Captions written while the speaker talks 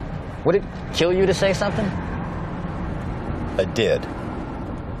Would it kill you to say something? I did.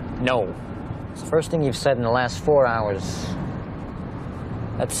 No. It's the first thing you've said in the last 4 hours.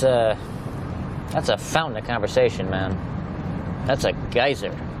 That's a fountain of conversation, man. That's a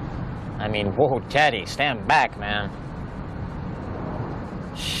geyser. I mean, whoa, Teddy, stand back, man.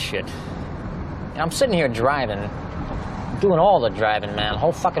 Shit. I'm sitting here driving, doing all the driving, man.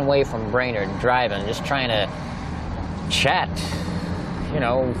 Whole fucking way from Brainerd, driving, just trying to chat. You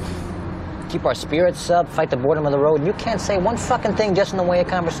know, keep our spirits up, fight the boredom of the road. And you can't say one fucking thing just in the way of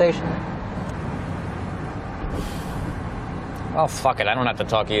conversation. Oh, fuck it. I don't have to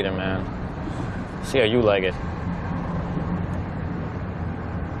talk either, man. See how you like it.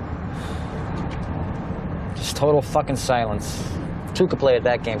 Just total fucking silence. Two could play at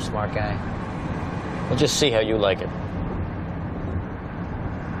that game, smart guy. We'll just see how you like it.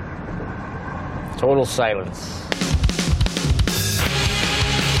 Total silence.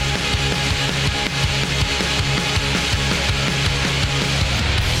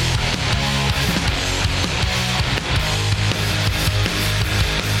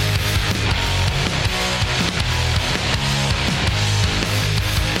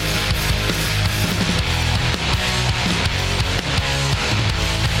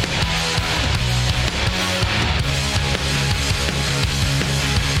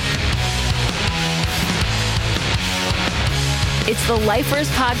 It's the Lifers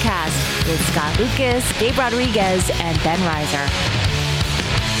Podcast with Scott Lucas, Gabe Rodriguez, and Ben Reiser.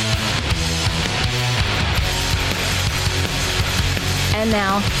 And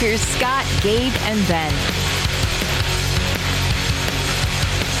now, here's Scott, Gabe, and Ben.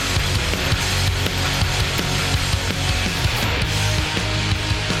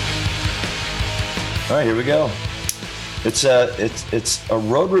 All right, here we go. It's a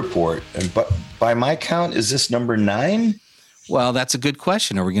road report, and but by my count, is this number 9? Well, that's a good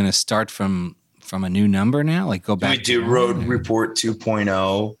question. Are we going to start from a new number now? Like go back? Do we do Road Report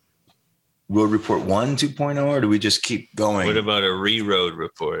 2.0, Road Report 1 2.0, or do we just keep going? What about a re-road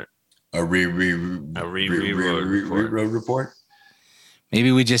report? A re-road report?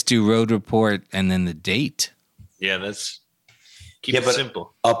 Maybe we just do road report and then the date. Yeah, that's keep it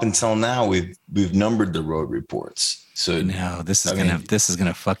simple. Up until now, we've numbered the road reports. So no, this is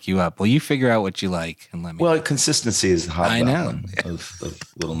gonna fuck you up. Well, you figure out what you like and let me. Well, consistency is the hot button of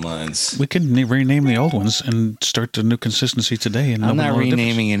little minds. We could rename the old ones and start the new consistency today. And I'm not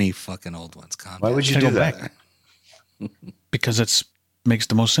renaming any fucking old ones. Why would you do that? Because it makes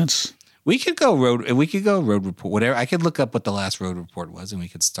the most sense. We could go road report, whatever. I could look up what the last road report was, and we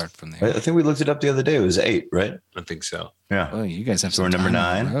could start from there. I think we looked it up the other day. It was 8, right? I think so. Yeah. Oh, you guys have so some we're number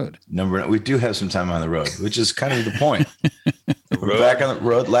time 9. on the road. We do have some time on the road, which is kind of the point. We're back on the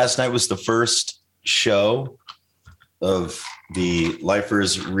road. Last night was the first show of the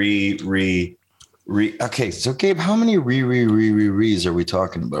Lifers re. Okay, so Gabe, how many re's are we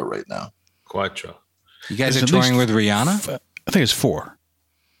talking about right now? Quattro. You guys are touring with Rihanna? I think it's 4.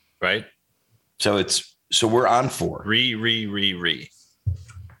 Right? So we're on 4. Re.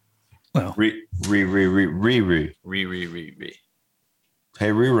 Well, re. Hey,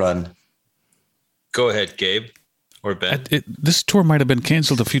 rerun. Go ahead, Gabe or Ben. This tour might have been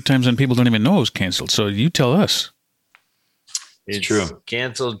canceled a few times and people don't even know it was canceled. So you tell us. It's true.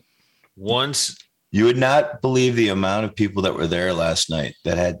 Canceled once. You would not believe the amount of people that were there last night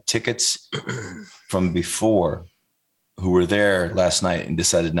that had tickets from before who were there last night and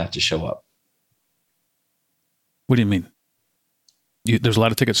decided not to show up. What do you mean? There's a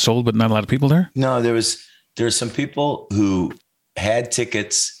lot of tickets sold, but not a lot of people there? No, there's some people who had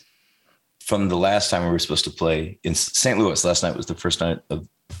tickets from the last time we were supposed to play in St. Louis. Last night was the first night of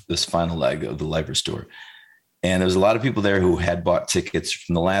this final leg of the LIFERS tour. And there was a lot of people there who had bought tickets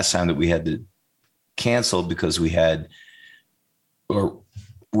from the last time that we had to cancel because Ryan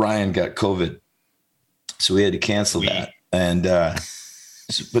got COVID. So we had to cancel that. And,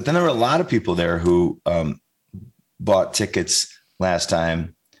 but then there were a lot of people there who bought tickets last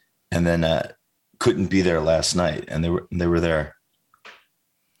time and then couldn't be there last night. And they were there.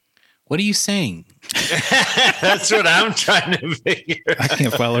 What are you saying? That's what I'm trying to figure out. I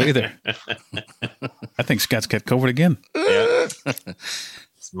can't follow either. I think Scott's got COVID again. Yeah.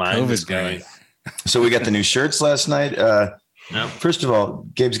 Mine is going. So we got the new shirts last night. No. First of all,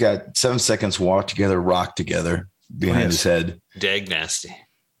 Gabe's got 7 seconds walk together, rock together behind his head. Dag nasty.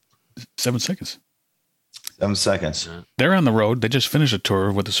 7 seconds. 7 seconds. They're on the road. They just finished a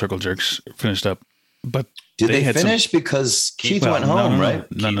tour with the Circle Jerks, finished up. But did they finish because Keith went home, right?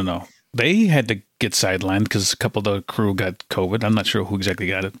 No. They had to get sidelined because a couple of the crew got COVID. I'm not sure who exactly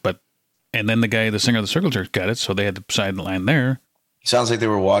got it, and then the singer of the Circle Jerks got it, so they had to sideline there. Sounds like they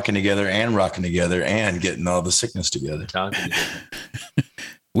were walking together and rocking together and getting all the sickness together. Talking to you.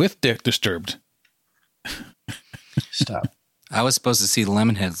 With Dick Disturbed. Stop. I was supposed to see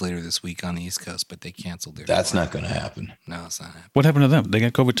Lemonheads later this week on the East Coast, but they canceled their That's tour. not going to happen. No, it's not happening. What happened to them? They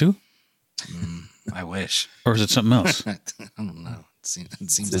got COVID too? I wish. Or is it something else? I don't know. It seems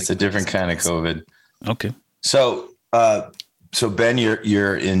It's like a different kind of COVID. Okay. So, Ben,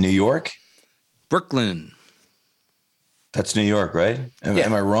 you're in New York. Brooklyn. That's New York, right?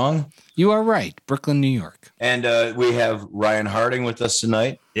 Am I wrong? You are right. Brooklyn, New York. And we have Ryan Harding with us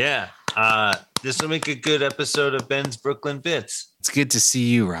tonight. Yeah. This will make a good episode of Ben's Brooklyn Bits. It's good to see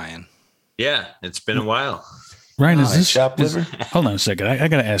you, Ryan. Yeah, it's been a while. Ryan, is this shop liver? Hold on a second. I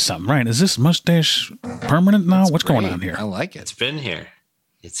got to ask something. Ryan, is this mustache permanent now? What's going on here? I like It's it. been here.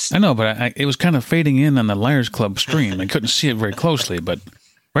 It's I know, but it was kind of fading in on the Liars Club stream. I couldn't see it very closely, but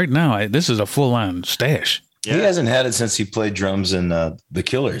right now, this is a full-on stash. yeah. He hasn't had it since he played drums in The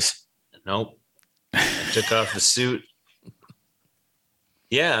Killers. Nope. I took off the suit.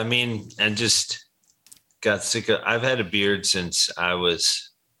 Yeah, I mean, and just got sick of. I've had a beard since I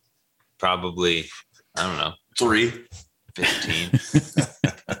was probably, I don't know, 15.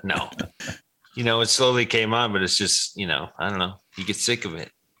 No. It slowly came on, but it's just, I don't know. You get sick of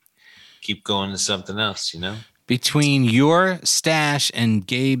it. Keep going to something else, Between your stash and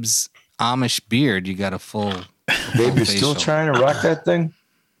Gabe's Amish beard, you got a full Babe, you're still facial. trying to rock that thing?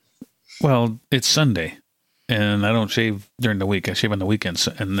 Well, it's Sunday, and I don't shave during the week. I shave on the weekends,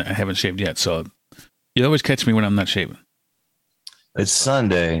 and I haven't shaved yet. So you always catch me when I'm not shaving. It's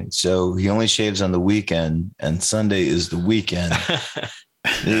Sunday, so he only shaves on the weekend, and Sunday is the weekend.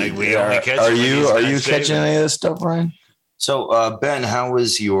 We only catch Are him when you he's not catching shaving. any of this stuff, Ryan? So, Ben, how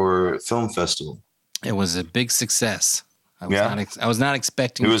was your film festival? It was a big success. I Yeah? was not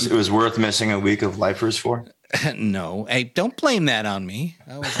expecting. It was worth missing a week of Lifers for? No, hey, don't blame that on me.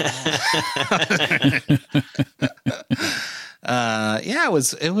 It was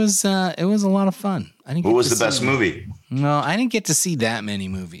a lot of fun. What was the best movie? No, I didn't get to see that many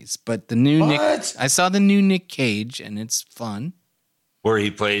movies, but the new I saw the new Nick Cage, and it's fun. Where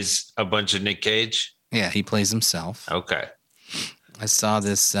he plays a bunch of Nick Cage. Yeah, he plays himself. Okay. I saw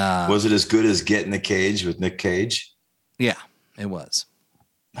this. Was it as good as Get in the Cage with Nick Cage? Yeah, it was.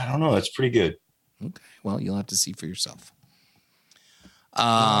 I don't know. It's pretty good. Okay, well, you'll have to see for yourself.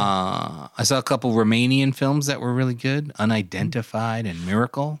 I saw a couple Romanian films that were really good, Unidentified and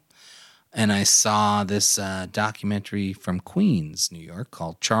Miracle. And I saw this documentary from Queens, New York,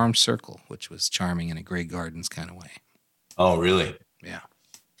 called Charm Circle, which was charming in a Grey Gardens kind of way. Oh, really? Yeah.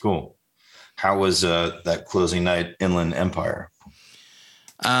 Cool. How was that closing night, Inland Empire?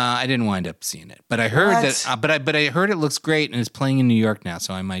 I didn't wind up seeing it, but I heard but I heard it looks great, and it's playing in New York now.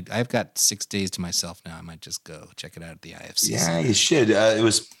 So I've got 6 days to myself now. I might just go check it out at the IFC. Yeah, you should. It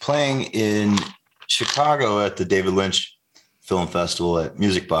was playing in Chicago at the David Lynch Film Festival at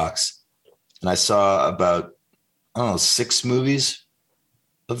Music Box. And I saw about, 6 movies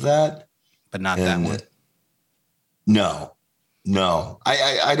of that. But not that one. No.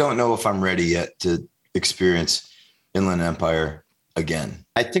 I don't know if I'm ready yet to experience Inland Empire again.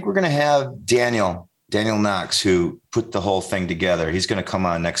 I think we're going to have Daniel Knox, who put the whole thing together. He's going to come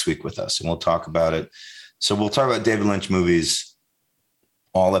on next week with us, and we'll talk about it. So we'll talk about David Lynch movies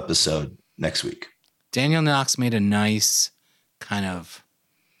all episode next week. Daniel Knox made a nice kind of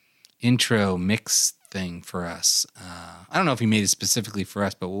intro mix thing for us. I don't know if he made it specifically for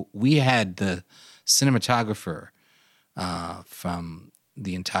us, but we had the cinematographer from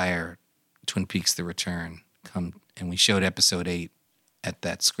the entire Twin Peaks: The Return come, and we showed episode 8 at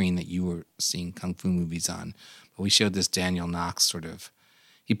that screen that you were seeing Kung Fu movies on. But we showed this Daniel Knox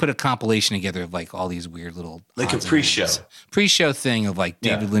he put a compilation together of like all these weird little Like a odds and pre-show thing of like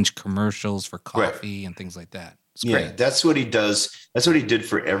David Lynch commercials for coffee and things like that. It's great. That's what he does. That's what he did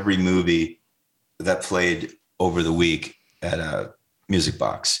for every movie that played over the week at a Music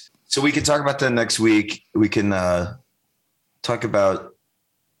Box. So we can talk about that next week. We can talk about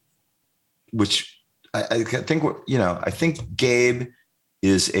which I think, I think Gabe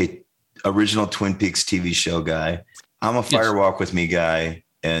is a original Twin Peaks TV show guy. I'm a Firewalk with Me guy,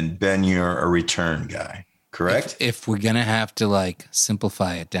 and Ben, you're a Return guy, correct? If we're going to have to like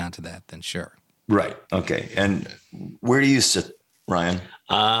simplify it down to that, then sure. Right. Okay. And where do you sit, Ryan?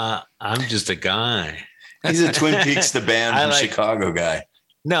 I'm just a guy. He's a Twin Peaks, the band from Chicago guy.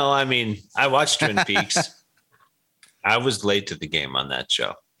 No, I mean, I watched Twin Peaks. I was late to the game on that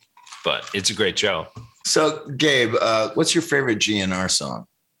show, but it's a great show. So, Gabe, what's your favorite GNR song?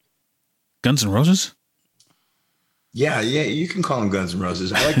 Guns N' Roses? Yeah, you can call them Guns N'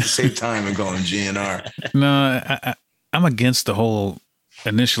 Roses. I like to save time and call them GNR. No, I'm against the whole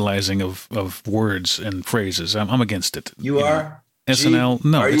initializing of words and phrases. I'm against it. You are? SNL?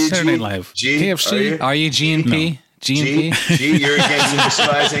 No, Are it's you Saturday G? Night Live. G? KFC? Are you GNP? GNP? G, you're against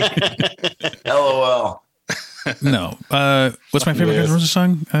initializing? LOL. No. What's my favorite Guns N' Roses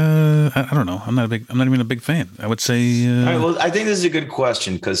song? I don't know. I'm not even a big fan. I would say. All right, well, I think this is a good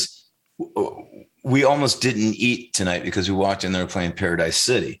question because we almost didn't eat tonight because we walked in there playing Paradise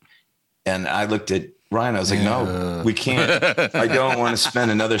City, and I looked at Ryan. I was like, "No, we can't. I don't want to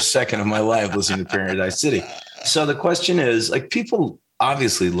spend another second of my life listening to Paradise City." So the question is, like, people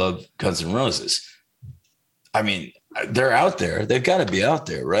obviously love Guns N' Roses. I mean, they're out there. They've got to be out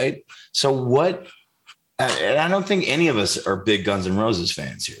there, right? So what? And I don't think any of us are big Guns N' Roses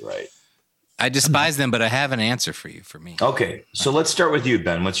fans here, right? I despise them, but I have an answer for you. For me, Okay, so let's start with you,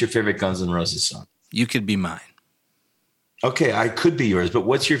 Ben. What's your favorite Guns N' Roses song? You Could Be Mine. Okay, I could be yours, but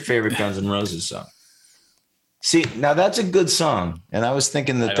what's your favorite Guns N' Roses song? See, now that's a good song, and I was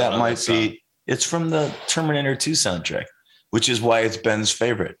thinking that might be. It's from the Terminator 2 soundtrack, which is why it's Ben's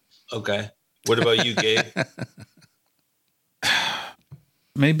favorite. Okay. What about you, Gabe?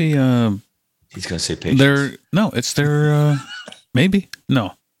 Maybe. He's going to say Patience. It's their. Maybe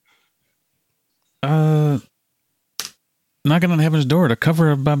no. Knocking on Heaven's Door, the cover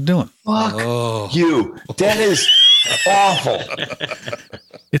of Bob Dylan. Fuck you. That is awful.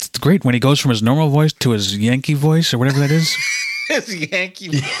 It's great when he goes from his normal voice to his Yankee voice or whatever that is. It's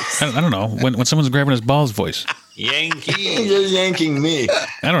Yankee. I don't know. When someone's grabbing his balls voice. Yankee. You're yanking me.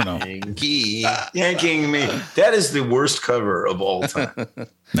 I don't know. Yankee. Yanking me. That is the worst cover of all time.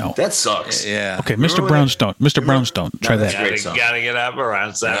 No. That sucks. Yeah. Okay, Mr. Brownstone. Mr. Brownstone. Try that's that. great song. Gotta get up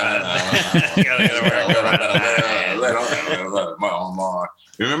around 7. Gotta get up around 9.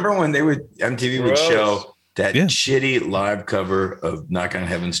 Remember when MTV would Gross. show that shitty live cover of Knock on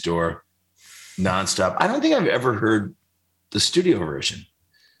Heaven's Door nonstop? I don't think I've ever heard the studio version,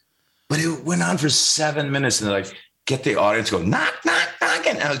 but it went on for 7 minutes and they're like, get the audience go, knock, knock, knock.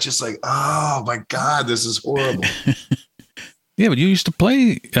 And I was just like, oh my God, this is horrible. Yeah, but you used to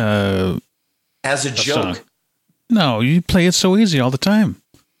play As a joke. song. No, you play it so easy all the time.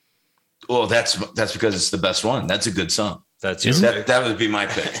 Well, that's because it's the best one. That's a good song. That's Is your it? pick. That would be my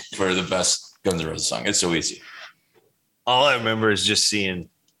pick for the best Guns N' Roses song. It's so easy. All I remember is just seeing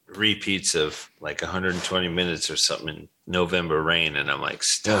repeats of like 120 minutes or something in November Rain, and I'm like,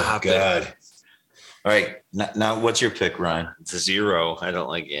 stop it. All right. Now, what's your pick, Ryan? It's a 0. I don't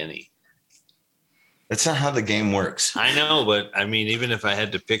like any. That's not how the game works. I know, but I mean, even if I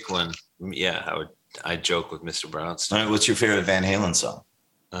had to pick one, yeah, I'd joke with Mr. Brownstone. All right. What's your favorite Van Halen song?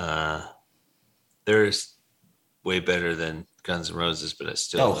 There's way better than Guns N' Roses, but I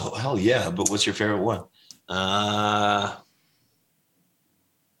still. Oh, hell yeah. But what's your favorite one?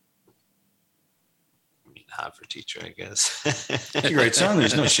 Hot for Teacher, I guess. It's a great song.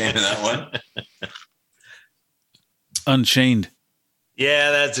 There's no shame in that one. Unchained.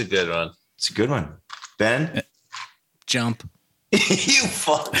 Yeah, that's a good one. It's a good one. Ben? Jump. You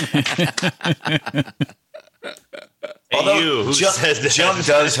fuck. Hey, you, who said that? Jump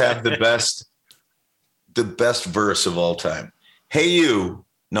does have the best verse of all time. Hey, you.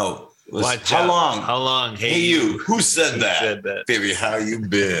 No. Watch How out. long? How long? Hey, you. Who said that? said that? Baby, how you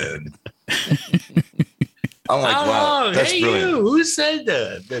been? I'm like, How wow, long? that's Hey, brilliant. you, who said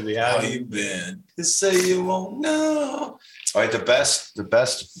that? Baby, How you been? You say you won't know. All right, the best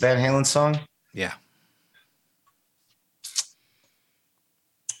Van Halen song? Yeah.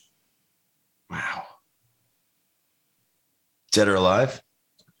 Wow. Dead or Alive?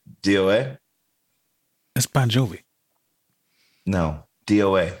 DOA? That's Bon Jovi. No.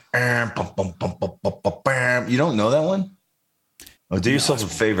 DOA. You don't know that one? Oh, do yourself a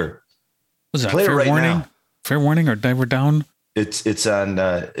favor. Was that Play it Fair right Warning? now. Fair Warning or Diver Down? It's on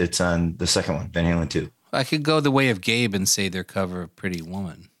the second one, Van Halen 2. I could go the way of Gabe and say their cover of Pretty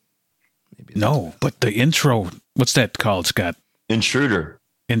Woman. Maybe No, but the intro. What's that called, Scott? Intruder.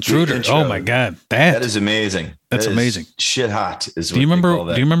 Intruder. The intro. Oh my God, That is amazing. That's That is amazing. Shit hot is what Do you they remember? call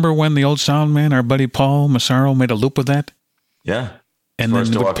that. Do you remember when the old sound man, our buddy Paul Massaro, made a loop of that, Yeah. and For then us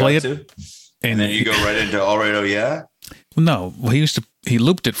he to would walk play out it? to? And then you go right into All Right, Oh Yeah? No, well, he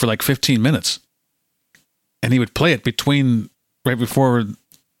looped it for like 15 minutes, and he would play it right before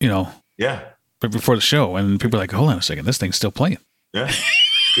Yeah. right before the show, and people were like, "Hold on a second, this thing's still playing." Yeah.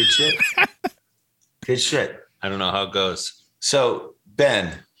 Good shit. Good shit. I don't know how it goes. So,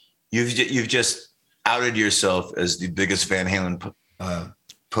 Ben, you've just outed yourself as the biggest Van Halen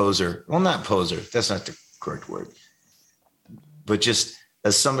poser. Well, not poser. That's not the correct word. But just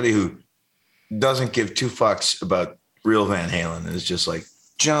as somebody who doesn't give two fucks about real Van Halen. Is just like,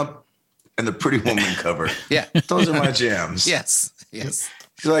 jump, and the Pretty Woman cover. Yeah. Those are my jams. Yes.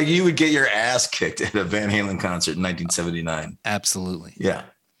 Like you would get your ass kicked at a Van Halen concert in 1979. Absolutely. Yeah.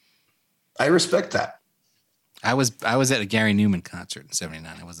 I respect that. I was at a Gary Newman concert in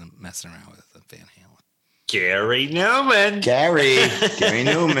 '79. I wasn't messing around with Van Halen. Gary Newman. Gary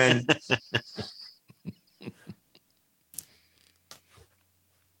Newman.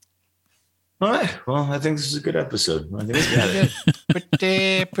 All right. Well, I think this is a good episode. I think we got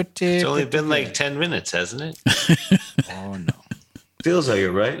it. Pretty. It's only been like 10 minutes, hasn't it? Oh no. Feels like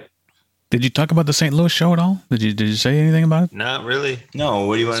it, right? Did you talk about the St. Louis show at all? Did you say anything about it? Not really. No.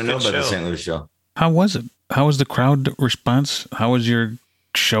 What do you want to know It's about a the good St. Louis show? How was it? How was the crowd response? How was your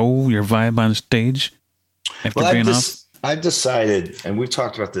show, your vibe on stage after being off? I've decided, and we've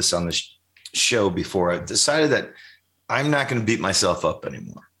talked about this on the show before, I've decided that I'm not going to beat myself up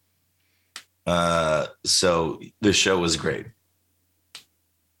anymore. So the show was great.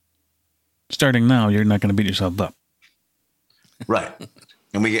 Starting now, you're not going to beat yourself up. Right.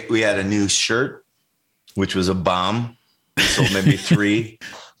 And we had a new shirt, which was a bomb. We sold maybe three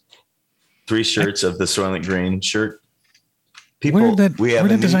shirts of the Soylent Green shirt. Where did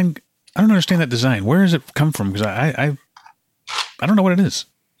that design? I don't understand that design. Where does it come from? Because I don't know what it is.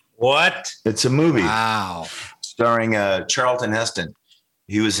 What? It's a movie. Wow. Starring Charlton Heston.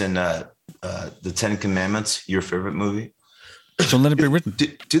 He was in the Ten Commandments, your favorite movie. So let it be written.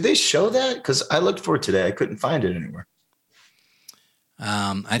 Do they show that? Because I looked for it today. I couldn't find it anywhere.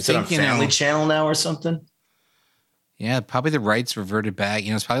 I Is it on think Family Channel now or something? Yeah, probably the rights reverted back.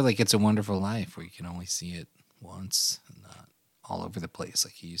 It's probably like It's a Wonderful Life, where you can only see it once and not all over the place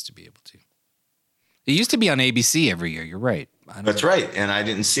like you used to be able to. It used to be on ABC every year. You're right. That's right. And I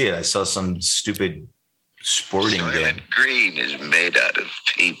didn't see it. I saw some stupid sporting game. Soylent Green is made out of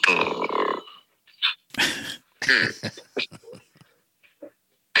people.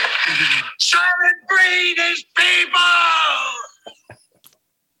 Soylent Green is people.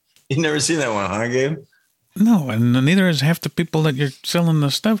 You never seen that one, huh, Gabe? No, and neither is half the people that you're selling the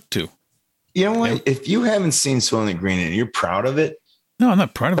stuff to. You know what? If you haven't seen Soylent Green and you're proud of it, No, I'm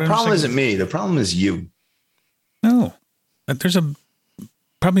not proud of it. the problem isn't me. The problem is you. No, there's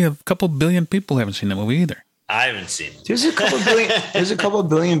probably a couple billion people who haven't seen that movie either. I haven't seen it. There's a couple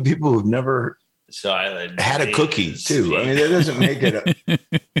billion people who've never So I had a cookie too. I mean, that doesn't make it.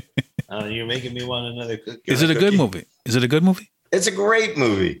 You're making me want another cookie. Is it a good movie? Is it a good movie? It's a great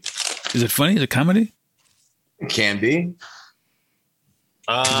movie. Is it funny? Is it comedy? It can be.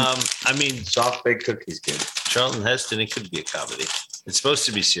 I mean, Soft baked cookies, kid. Charlton Heston, it could be a comedy. It's supposed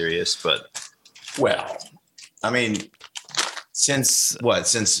to be serious, but Well, I mean, since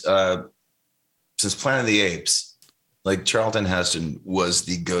Planet of the Apes, like Charlton Heston was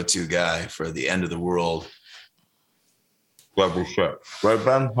the go-to guy for the end of the world. Right,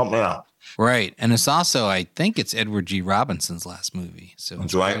 Ben? Help me out. Right. And it's also, I think it's Edward G. Robinson's last movie. So That's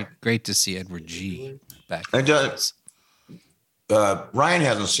it's right. great to see Edward G. back. And Ryan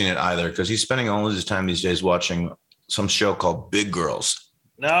hasn't seen it either because he's spending all of his time these days watching some show called Big Girls.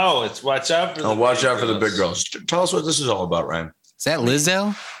 no, it's Watch Out for the Watch Big out for the Girls. Big Girls. Tell us what this is all about, Ryan. Is that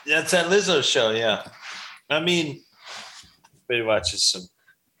Lizzo? That's that Lizzo show, yeah. I mean, everybody watches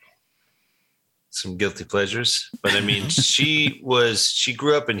some guilty pleasures, but I mean, she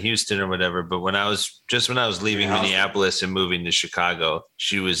grew up in Houston or whatever. But when I was leaving Minneapolis and moving to Chicago,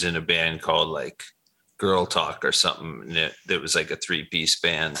 she was in a band called like Girl Talk or something. And it was like a 3-piece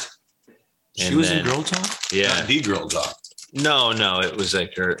band. She was in Girl Talk? Yeah. Not the Girl Talk. No, it was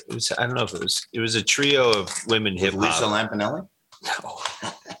like her. It was, I don't know if it was a trio of women hip Lisa hop. Lampanelli? No.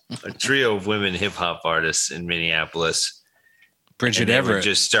 A trio of women hip hop artists in Minneapolis. Bridget And they were Everett.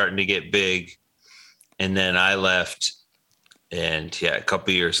 just starting to get big. And then I left. And yeah, a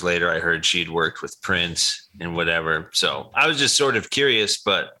couple of years later, I heard she'd worked with Prince and whatever. So I was just sort of curious,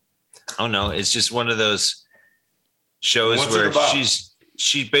 but I don't know. It's just one of those shows What's where it about?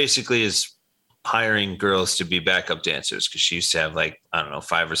 she basically is hiring girls to be backup dancers because she used to have like, I don't know,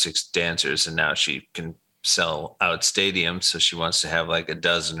 5 or 6 dancers. And now she can sell out stadiums. So she wants to have like a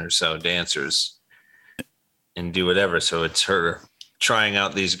dozen or so dancers and do whatever. So it's her trying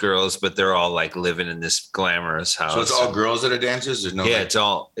out these girls, but they're all like living in this glamorous house. So it's all girls that are dancers? There's no yeah, like, it's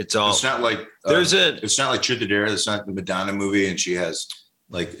all it's not like it's not like Truth or Dare. It's not the Madonna movie and she has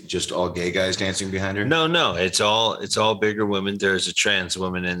like just all gay guys dancing behind her. No, it's all bigger women. There's a trans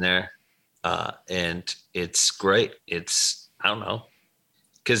woman in there. And it's great. It's, I don't know,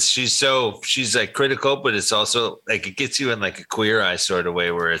 because she's like critical, but it's also like it gets you in like a Queer Eye sort of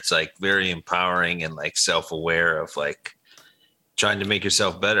way where it's like very empowering and like self-aware of like trying to make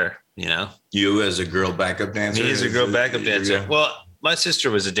yourself better, you know? You as a girl backup dancer? Me as a girl backup dancer. Well, my sister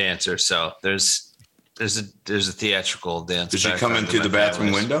was a dancer, so there's a theatrical dance. Did she come in through the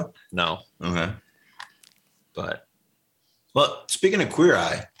bathroom window? No. Okay. But Well, speaking of Queer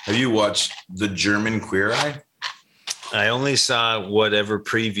Eye, have you watched the German Queer Eye? I only saw whatever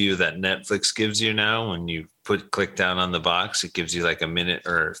preview that Netflix gives you now. When you click down on the box, it gives you like a minute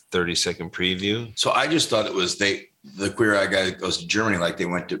or 30-second preview. So I just thought it was the Queer Eye guy that goes to Germany, like they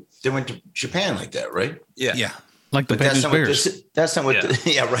went to Japan like that, right? Yeah. Yeah. Like the But that's Panthers not what Bears. that's not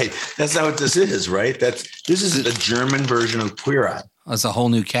what right. That's not what this is, right? This is a German version of Queer Eye. It's a whole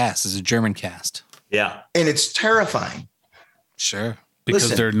new cast. It's a German cast. Yeah. And it's terrifying. Sure. Because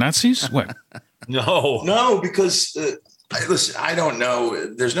Listen. they're Nazis? What? No. Because listen, I don't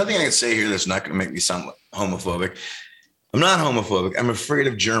know. There's nothing I can say here that's not going to make me sound homophobic. I'm not homophobic. I'm afraid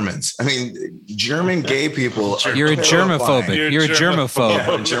of Germans. I mean, German gay people are You're a terrifying. germaphobic. You're a germaphobe.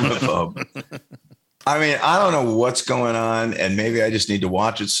 Yeah, I'm a germaphobe. I mean, I don't know what's going on, and maybe I just need to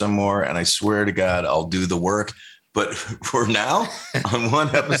watch it some more. And I swear to God, I'll do the work. But for now, on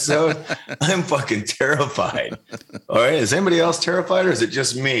one episode, I'm fucking terrified. All right, is anybody else terrified, or is it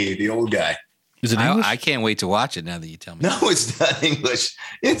just me, the old guy? Is it English? I can't wait to watch it now that you tell me. No, it's not English.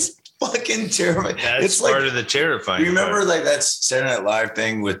 It's fucking terrifying. That's it's part like, of the terrifying. remember part. like that Saturday Night Live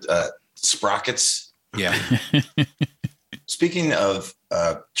thing with Sprockets? Yeah. Speaking of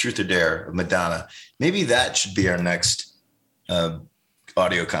Truth or Dare of Madonna, maybe that should be our next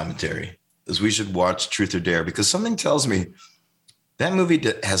audio commentary, is we should watch Truth or Dare, because something tells me that movie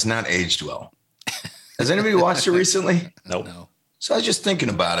has not aged well. Has anybody watched it recently? Nope. No. So I was just thinking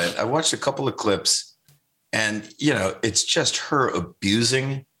about it. I watched a couple of clips, and, it's just her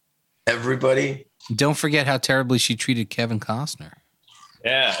abusing everybody. Don't forget how terribly she treated Kevin Costner.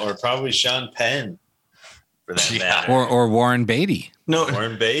 Yeah, or probably Sean Penn, for that matter. Or Warren Beatty. No,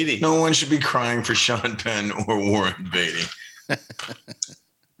 Warren Beatty. no one should be crying for Sean Penn or Warren Beatty.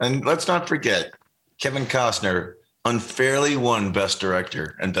 And let's not forget, Kevin Costner unfairly won Best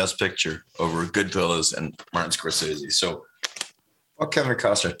Director and Best Picture over Goodfellas and Martin Scorsese. So, fuck Kevin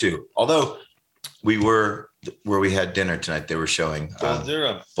Costner too. Although we were where we had dinner tonight, they were showing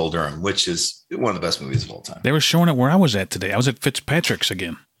Bull Durham, which is one of the best movies of all time. They were showing it where I was at today. I was at Fitzpatrick's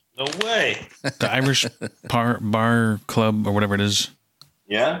again. No way. The Irish bar club or whatever it is.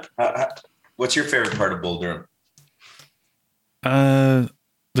 Yeah. What's your favorite part of Bull Durham?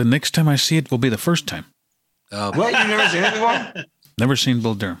 The next time I see it will be the first time. Oh, What? You've never seen it before? Never seen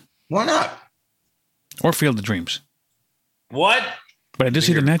Bull Durham Why not? or Field of Dreams. What? But I did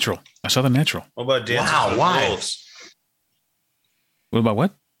see The Natural. I saw The Natural. What about Dances Wow, with why? Wolves? What about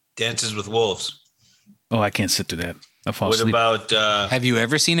what? Dances with Wolves. Oh, I can't sit through that. I'll fall What asleep. about have you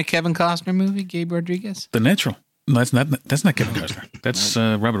ever seen a Kevin Costner movie, Gabe Rodriguez? The Natural. No, that's not Kevin Costner. That's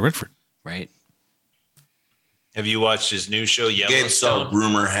Robert Redford. Right. have you watched his new show Gabe Yellowstone? saw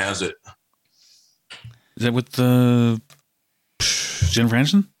Rumor Has It. Is that with Jennifer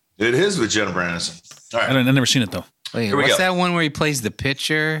Aniston? It is with Jennifer Aniston. All right. I've never seen it though. Wait, Here we what's go. that one where he plays the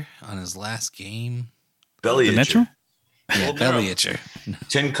pitcher on his last game? Belly The Itcher. Natural? Yeah, belly itcher.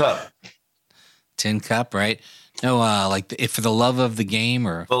 Tin Cup. Tin Cup, right? No, for the love of the game,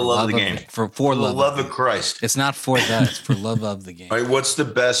 or For the love of the game. For For the love. love of Christ. It's not for that. It's for love of the game. All right, what's the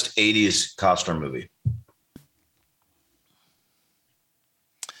best 80s Costner movie?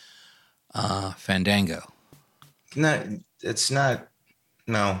 Fandango. No, it's not.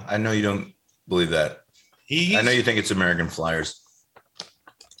 No, I know you don't believe that. He's, I know you think it's American Flyers. All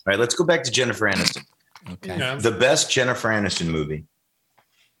right, let's go back to Jennifer Aniston. Okay. Yeah. The best Jennifer Aniston movie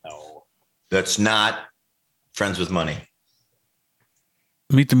No. that's not Friends with Money.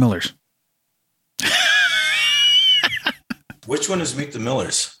 Meet the Millers. Which one is Meet the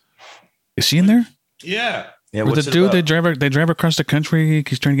Millers? Is she in there? Yeah. Yeah, With what's the it dude about? they drive across the country.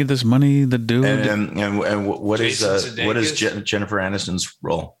 He's trying to get this money. The dude. And what is Jason what is Sudeikis? Jennifer Aniston's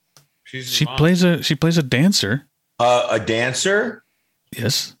role? She's she plays a dancer. A dancer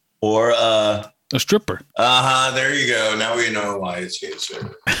Yes. or A stripper. there you go. Now we know why it's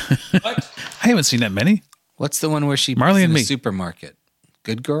cancer. What? I haven't seen that many. What's the one where she Marley plays and in a Me. supermarket?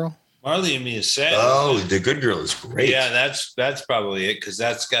 Good Girl? Marley and Me is sad. Oh, The Good Girl is great. Yeah, that's probably it, because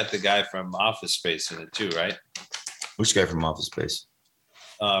that's got the guy from Office Space in it too, right? Which guy from Office Space?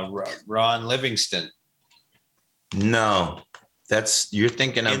 Ron Livingston. No, you're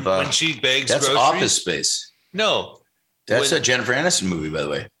thinking of when she begs that's groceries. Office Space. No, That's a Jennifer Aniston movie, by the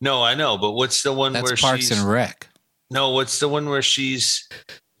way. no, I know, but what's the one That's where Parks she's and Rec. no? What's the one where she's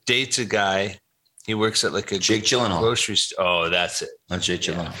dates a guy? He works at like a Jake Gyllenhaal. grocery store. Oh, that's it. Not Jake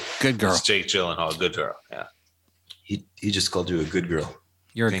Gyllenhaal. Good Girl. It's Jake Gyllenhaal. Good girl. Yeah. He just called you a good girl.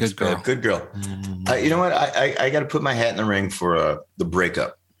 You're a good girl. Good girl. You know what? I got to put my hat in the ring for The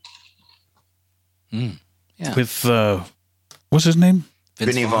Breakup. Yeah. With what's his name?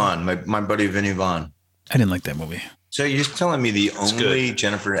 Vinnie Vaughn, my buddy Vinnie Vaughn. I didn't like that movie. So you're telling me the only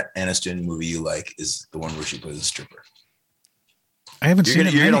Jennifer Aniston movie you like is the one where she plays a stripper? I haven't seen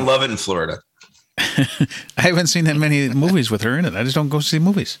it. You're gonna love it in Florida. I haven't seen that many movies with her in it. I just don't go see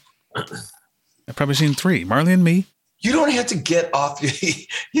movies. I've probably seen 3. Marley and Me. You don't have to get off.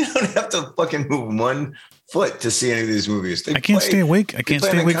 You don't have to fucking move one foot to see any of these movies. I can't stay awake. I can't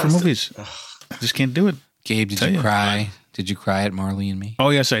stay awake for movies. I just can't do it. Gabe, did you cry? Did you cry at Marley and Me? Oh,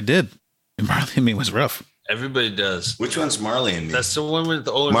 yes, I did. And Marley and Me was rough. Everybody does. Which one's Marley and Me? That's the one with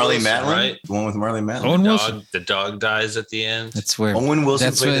Owen Marley Wilson, Matlin, right? The one with Marley Matlin. Owen Wilson. The dog dies at the end. That's where Owen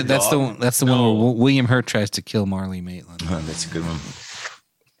Wilson played the dog? That's the one where William Hurt tries to kill Marley Matlin. Oh, that's a good one.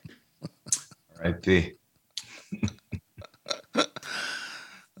 R.I.P.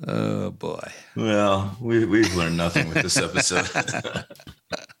 Oh boy. Well, we've learned nothing with this episode.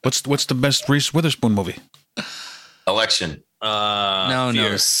 What's the best Reese Witherspoon movie? Election.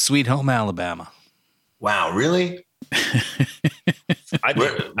 No, Sweet Home Alabama. Wow, really? I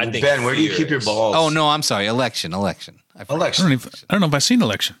think Ben, where do you keep your balls? Oh no, I'm sorry. Election. Election. I don't know if I've seen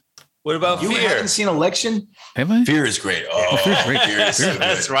Election. What about You Fear? haven't seen Election? Have I? Fear is great. Oh, Fear's great. Fear is so good.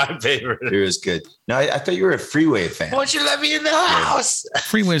 That's my favorite. Fear is good. No, I thought you were a Freeway fan. Won't you let me in the house?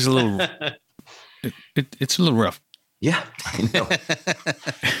 Freeway's a little. It's a little rough. Yeah, I know.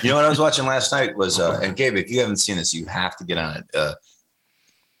 You know what I was watching last night was, and Gabe, if you haven't seen this, you have to get on it.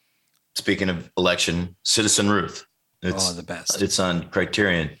 Speaking of Election, Citizen Ruth. It's the best. It's on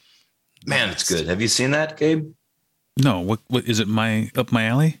Criterion. Man, it's good. Have you seen that, Gabe? No. What is it? Up my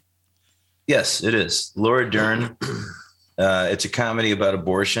alley? Yes, it is. Laura Dern. It's a comedy about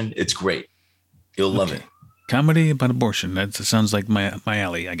abortion. It's great. You'll love it. Comedy about abortion. That sounds like my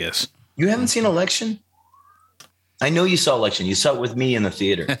alley, I guess. You haven't seen Election? I know you saw Election. You saw it with me in the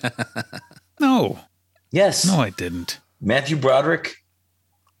theater. No. Yes. No, I didn't. Matthew Broderick.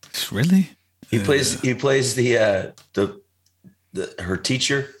 Really? He plays the her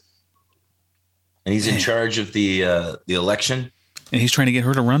teacher, and he's in charge of the election. And he's trying to get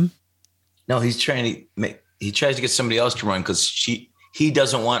her to run? No, he tries to get somebody else to run because he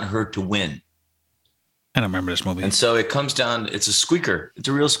doesn't want her to win. I don't remember this movie. And so it comes down, it's a squeaker. It's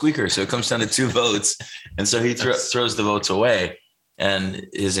a real squeaker. So it comes down to 2 votes. And so he throws the votes away and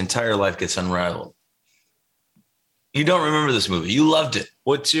his entire life gets unraveled. You don't remember this movie. You loved it.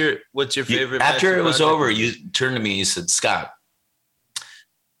 What's your favorite? After it was over, you turned to me and you said, Scott,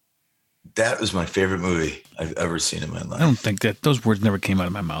 that was my favorite movie I've ever seen in my life. I don't think those words never came out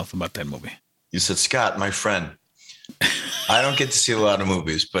of my mouth about that movie. You said, Scott, my friend, I don't get to see a lot of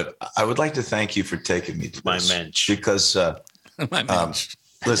movies, but I would like to thank you for taking me to my this mensch. Because, My mensch.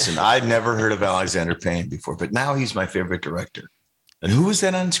 listen, I'd never heard of Alexander Payne before, but now he's my favorite director. And who was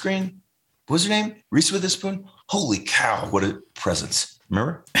that on screen? What was her name? Reese Witherspoon? Holy cow, what a presence.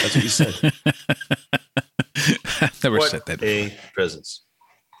 Remember? That's what you said. I've never said that. A presence.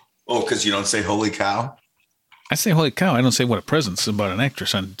 Oh, because you don't say holy cow? I say holy cow. I don't say what a presence about an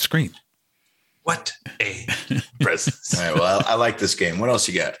actress on screen. What a presence. All right, well, I like this game. What else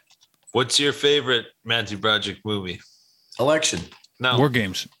you got? What's your favorite Matthew Broderick movie? Election. No. War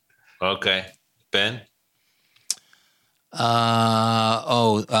Games. Okay. Ben? What's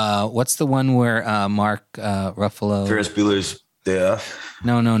the one where Mark Ruffalo? Ferris Bueller's Day Off.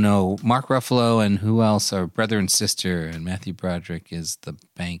 No. Mark Ruffalo and who else are brother and sister, and Matthew Broderick is the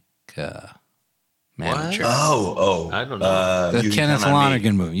bank manager. Oh. I don't know. The Kenneth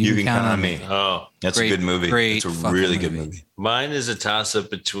Lonergan movie. You can count on me. Oh, That's Great- a good movie. great It's a fucking really good movie. movie. mine is a toss-up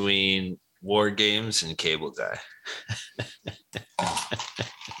between War Games and Cable Guy.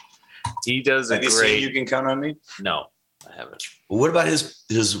 He does a Have you great. seen You Can Count on Me? No, I haven't. Well, what about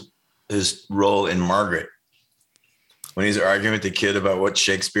his role in Margaret? When he's arguing with the kid about what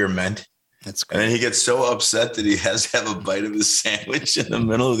Shakespeare meant. That's And then great. he gets so upset that he has to have a bite of his sandwich in the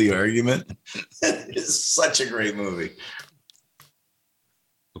middle of the argument. It's such a great movie.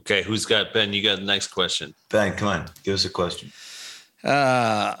 Okay, who's got Ben? You got the next question. Ben, come on. Give us a question.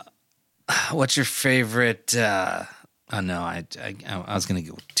 What's your favorite? I was going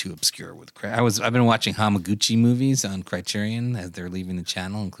to go too obscure with. I've been watching Hamaguchi movies on Criterion as they're leaving the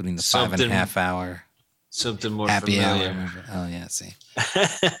channel, including the 5.5 hour Something more happy familiar. hour movie. Oh yeah, see.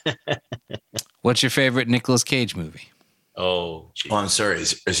 What's your favorite Nicolas Cage movie? Oh, gee. Oh, I'm sorry.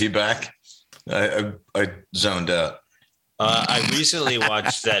 Is he back? I zoned out. I recently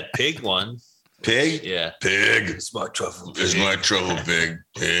watched that pig one. Pig? Yeah. Pig. It's my truffle. It's my trouble, pig.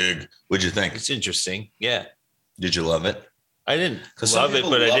 Pig. What'd you think? It's interesting. Yeah. Did you love it? I didn't 'Cause some love it,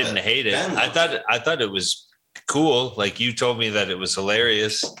 people but I love didn't it. hate it. Ben I loved thought it was cool. Like you told me that it was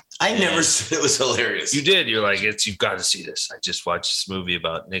hilarious. I never said it was hilarious. You did. You're like, you've got to see this. I just watched this movie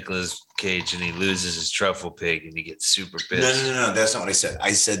about Nicolas Cage and he loses his truffle pig and he gets super pissed. No. That's not what I said.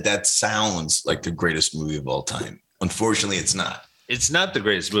 I said that sounds like the greatest movie of all time. Unfortunately, it's not. It's not the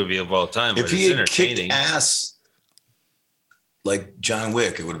greatest movie of all time, but If it's he had kicked entertaining. ass like John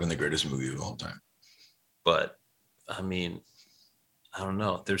Wick, it would have been the greatest movie of all time. But I mean, I don't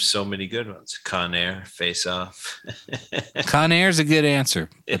know. There's so many good ones. Con Air, Face Off. Con Air's a good answer,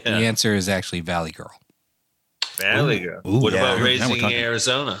 but Yeah. the answer is actually Valley Girl. Valley Girl. Ooh, What yeah. about Now we're Raising talking.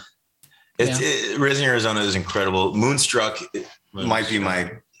 Arizona? Raising Arizona is incredible. Moonstruck might be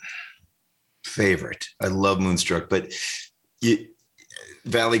my favorite. I love Moonstruck, but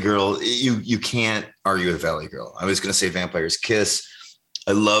Valley Girl, you can't argue with Valley Girl. I was going to say Vampire's Kiss.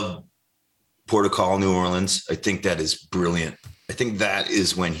 I love Port of Call, New Orleans. I think that is brilliant. I think that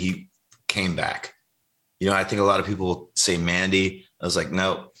is when he came back. You know, I think a lot of people will say Mandy. I was like,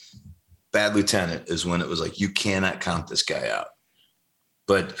 no, Bad Lieutenant is when it was like, you cannot count this guy out.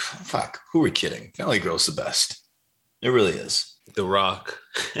 But fuck, who are we kidding? Valley Girl's the best. It really is. The Rock.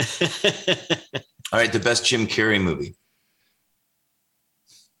 All right, the best Jim Carrey movie.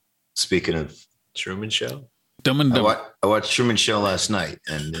 Speaking of, Truman Show. Dumb and Dumber. I watched Truman Show last night,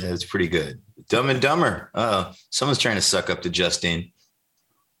 and it's pretty good. Dumb and Dumber. Someone's trying to suck up to Justine.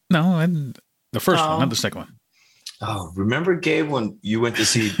 No, the first one, not the second one. Oh, remember, Gabe, when you went to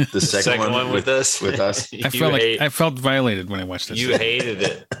see the second one with us? With us? I felt violated when I watched this. You hated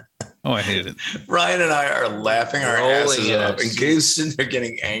it. Oh, I hated it. Ryan and I are laughing our Rolling asses it off, up. and Gabe's sitting there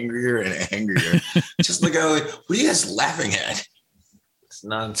getting angrier and angrier. Just like, what are you guys laughing at? It's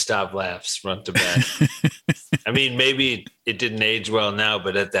nonstop laughs, front to back. I mean, maybe it didn't age well now,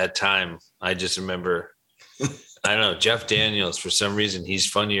 but at that time, I just remember, I don't know, Jeff Daniels, for some reason, he's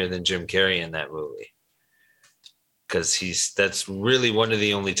funnier than Jim Carrey in that movie. Because that's really one of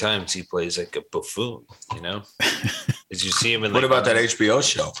the only times he plays like a buffoon, you know? As you see him in What like, about that HBO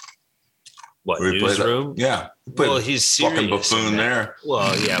show? What, Where he plays Newsroom? Yeah. Well, he's serious. fucking in buffoon that. there.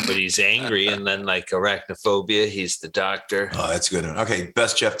 Well, yeah, but he's angry, and then like Arachnophobia, he's the doctor. Oh, that's a good one. Okay,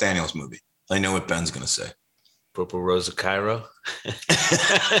 best Jeff Daniels movie. I know what Ben's going to say. Purple Rose of Cairo.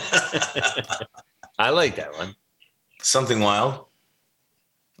 I like that one. Something Wild.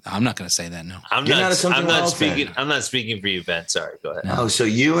 I'm not going to say that. No. You're not a Something Wild speaking. fan. I'm not speaking for you, Ben. Sorry. Go ahead. Oh, so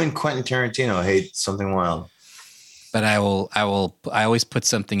you and Quentin Tarantino hate Something Wild. But I always put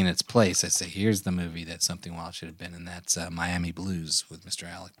something in its place. I say, here's the movie that Something Wild should have been, and that's Miami Blues with Mr.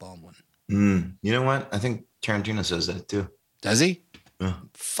 Alec Baldwin. You know what? I think Tarantino says that too. Does he? Yeah.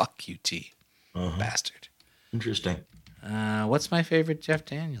 Fuck you, T. Bastard. Interesting. What's my favorite Jeff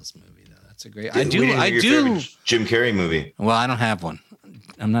Daniels movie though? That's a great. We didn't hear your favorite Jim Carrey movie. Well, I don't have one.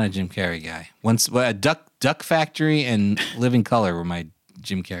 I'm not a Jim Carrey guy. Duck Factory and Living Color were my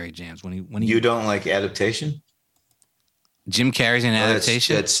Jim Carrey jams. When he You don't like Adaptation? Jim Carrey's an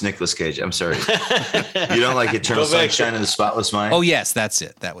adaptation. That's Nicolas Cage. I'm sorry. You don't like Eternal Go back Sunshine of the Spotless Mind? Oh yes, that's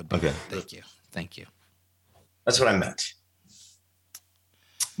it. That would be Okay. Thank you. That's what I meant.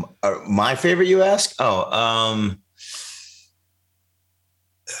 My favorite, you ask? Oh,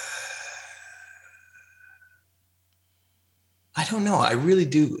 I don't know. I really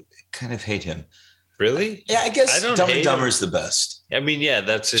do kind of hate him. Really? Yeah, I guess I don't Dumb and hate Dumber is the best. I mean, yeah,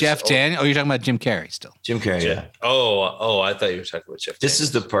 that's Jeff Daniels. Oh, you're talking about Jim Carrey still. Jim Carrey, yeah. Oh, I thought you were talking about Jeff. This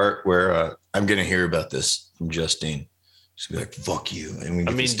is the part where I'm going to hear about this from Justine. She's going to be like, fuck you. And we I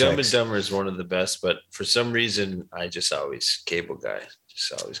get mean, this Dumb and text. Dumber is one of the best, but for some reason, I just always cable guy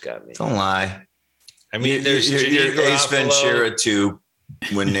just always got me. Don't lie. I mean, there's you're Ace Garofalo. Ventura 2,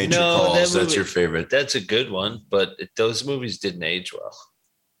 When Nature No, Calls. that That's movie- your favorite. That's a good one, but those movies didn't age well.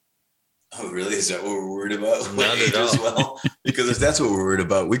 Oh, really? Is that what we're worried about? Not at Age as all. well? Because if that's what we're worried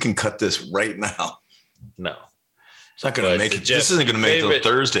about, we can cut this right now. No. It's not going to But make the it. Jeff- This isn't going to make it till favorite-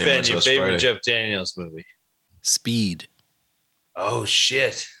 Thursday. Ben, much your less favorite Friday. Jeff Daniels movie? Speed. Oh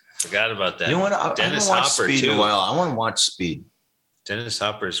shit! Forgot about that. You know what? I Dennis haven't watched Hopper Speed in too. a while. I want to watch Speed. Dennis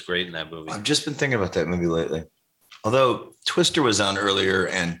Hopper is great in that movie. I've just been thinking about that movie lately. Although Twister was on earlier,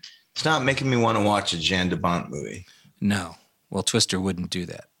 and it's not making me want to watch a Jan de Bont movie. No. Well, Twister wouldn't do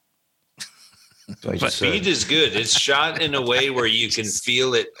that. So I But just said- Speed is good. It's shot in a way where you can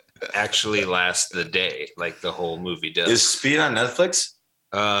feel it actually last the day, like the whole movie does. Is Speed on Netflix?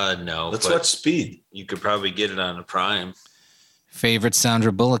 No. Let's but watch Speed. You could probably get it on a Prime. Favorite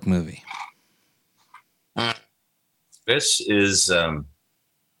Sandra Bullock movie? This is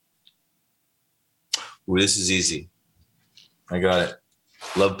this is easy. I got it.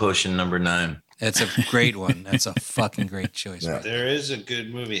 Love Potion number 9. It's a great one. That's a fucking great choice. Yeah. Right? There is a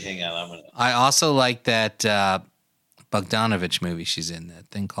good movie. Hang on, I also like that Bogdanovich movie she's in. That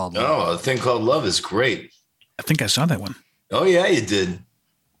thing called Love. Oh, A Thing Called Love is great. I think I saw that one. Oh, yeah, you did.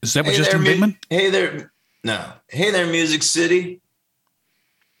 Is that with Justin Bateman? Hey there. No. Hey there, Music City.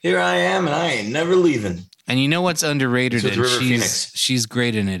 Here I am, and I ain't never leaving. And you know what's underrated? It's with And River Phoenix. she's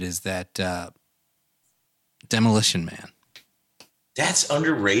great in it. Is that Demolition Man? That's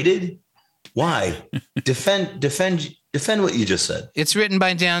underrated? Why? defend what you just said. It's written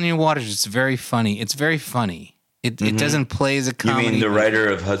by Daniel Waters. It's very funny. It doesn't play as a You comedy. mean the writer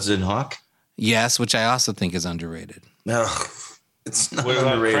of Hudson Hawk? Yes, which I also think is underrated. No, it's not What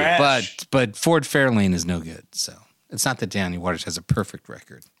about underrated. Crash? But Ford Fairlane is no good. So it's not that Daniel Waters has a perfect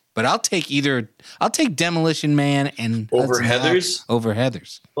record. But I'll take Demolition Man and Over Hudson Hawk Heathers? over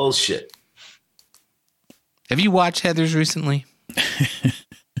Heathers. Bullshit. Have you watched Heathers recently?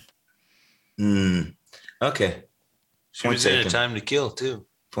 Okay. She was in A Time to Kill too.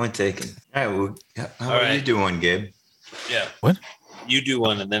 Point taken. All right. Well, how All about right. you do one, Gabe? Yeah. What? You do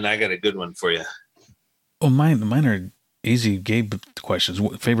one, and then I got a good one for you. Oh, mine are easy Gabe questions.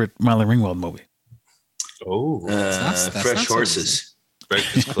 Favorite Molly Ringwald movie? Oh, that's Fresh not so Horses.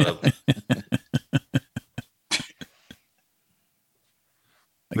 Breakfast Club.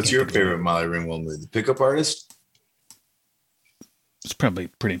 What's your favorite Molly Ringwald movie? The Pickup Artist? It's probably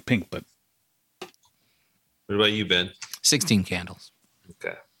Pretty in Pink, but What about you, Ben? 16 Candles.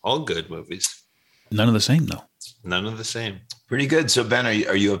 Okay, all good movies. none of the same, though. None of the same. Pretty good. So, Ben,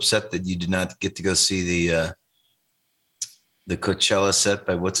 are you upset that you did not get to go see the Coachella set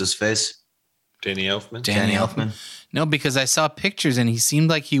by what's his face? Danny Elfman. Danny Elfman. No, because I saw pictures and he seemed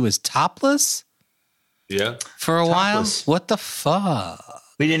like he was topless Yeah, for a Topless. while. What the fuck?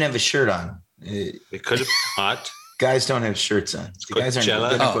 We didn't have a shirt on. they could have hot. Guys don't have shirts on. The guys aren't Coachella?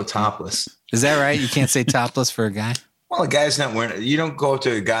 going to Oh. go topless. Is that right? You can't say topless for a guy? Well, a guy's not wearing. You don't go up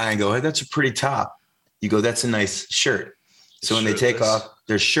to a guy and go, "Hey, that's a pretty top." You go, "That's a nice shirt." So when they take Shirtless. off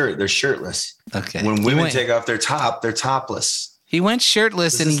their shirt, they're shirtless. Okay. When He women went- take off their top, they're topless. He went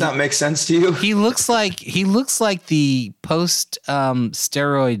shirtless Does and this not make sense to you? he looks like the post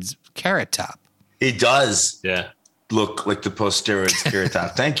steroids Carrot Top. He does Yeah, look like the post steroids Carrot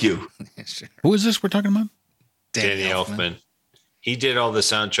Top. Thank you. Who is this we're talking about? Danny Elfman. He did all the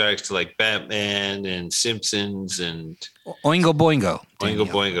soundtracks to like Batman and Simpsons and Oingo Boingo. Boingo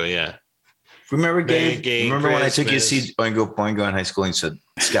Boingo. Yeah, Remember, Ben Gabe? and Gabe, Remember when I took you to Christmas. see Oingo Boingo in high school and you said,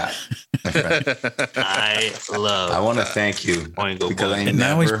 "Scott, my friend, I love. I want to thank you Oingo because I Boingo. And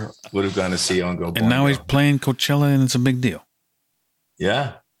now he's- never would have gone to see Oingo Boingo." And now he's playing Coachella, and it's a big deal.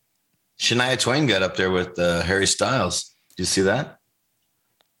 Yeah. Shania Twain got up there with Harry Styles. Did you see that?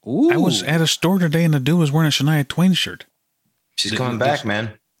 Ooh. I was at a store today, and the dude was wearing a Shania Twain shirt. She's coming back,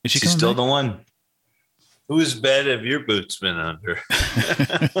 man. Is she She's coming still back? the one. Whose bed have your boots been under?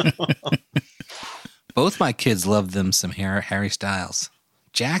 Both my kids love them some Harry Styles.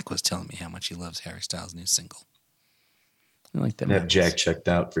 Jack was telling me how much he loves Harry Styles' new single. I like that. Have Jack checked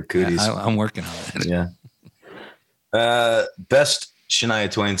out for cooties. I'm working on that. Yeah. Best Shania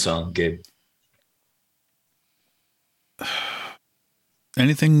Twain song, Gabe.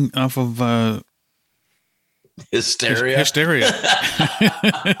 Anything off of Hysteria. Hysteria.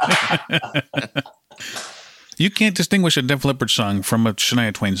 You can't distinguish a Def Leppard song from a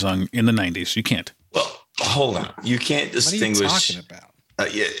Shania Twain song in the 90s. You can't. Well, hold on. You can't What are you distinguish. talking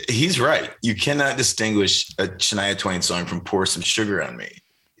about? Yeah, he's right. You cannot distinguish a Shania Twain song from Pour Some Sugar on Me.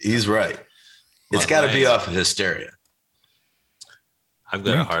 He's right. It's got to be off of Hysteria. I've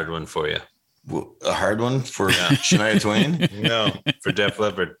got a hard one for you. Well, a hard one for Shania Twain. No, for Def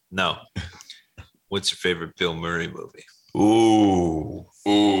Leppard. No. What's your favorite Bill Murray movie? Ooh.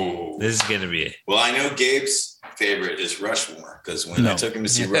 This is gonna be. Well, I know Gabe's favorite is Rushmore because when I No. took him to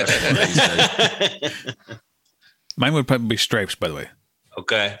see Rushmore, he said, Mine would probably be Stripes, by the way.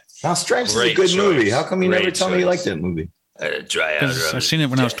 Okay. "Now, Stripes Great is a good choice. movie. How come you never Great tell me you choice. liked that movie?" Dry out. Because I've seen it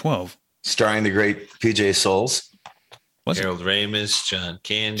when I was 12. Starring the great PJ Souls, Was it? Harold Ramis, John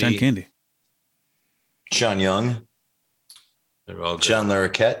Candy. John Candy. Sean Young, They're all good. John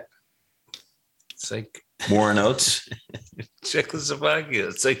Larroquette, It's like Warren Oates. Czechoslovakia.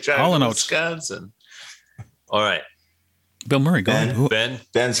 It's like All driving in to Oats. Wisconsin. All right, Bill Murray. Go Ben. ahead. Who- Ben.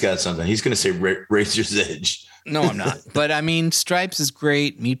 Ben's got something. He's going to say Razor's Edge. No, I'm not. But I mean, Stripes is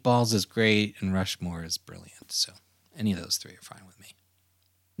great, Meatballs is great, and Rushmore is brilliant. So any of those three are fine with me.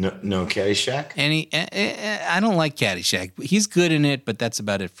 No Caddyshack? I don't like Caddyshack. He's good in it, but that's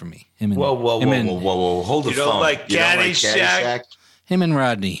about it for me. Him and Whoa. Hold the You phone. don't like You don't Caddyshack? him and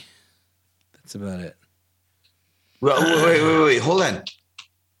Rodney. That's about it. Well, wait. Hold on.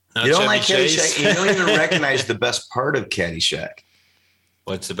 Not You don't Chevy like Chase? Caddyshack. You don't even recognize the best part of Caddyshack.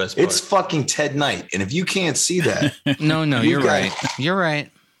 What's the best part? It's fucking Ted Knight. And if you can't see that, No, You you're got- right. You're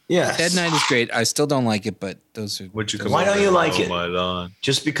right. yes. Ted Knight is great. I still don't like it, but those are. Would you those come Why over don't you and like mow it? my lawn?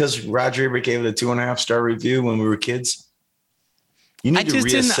 Just because Roger Ebert gave it a 2.5-star review when we were kids? You I need to just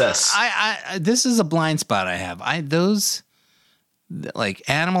reassess. didn't. I this is a blind spot I have. Like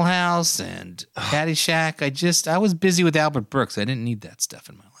Animal House and Caddyshack. I was busy with Albert Brooks. I didn't need that stuff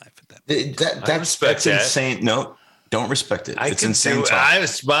in my life at that point. That's respect that. insane. No, don't respect it. It's insane do it. talk.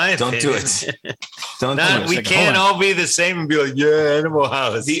 It's my Don't do opinion. it. Don't do Not, it. we Like, can't hold all be the same and be like, yeah, Animal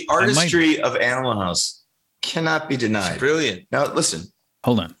House. The artistry of Animal House cannot be It's denied. brilliant. Now, listen,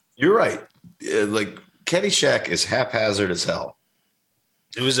 Hold on. you're right. Like, Caddyshack is haphazard as hell.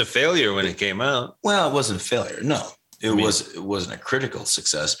 It was a failure when it came out. Well, it wasn't a failure. No, it wasn't a critical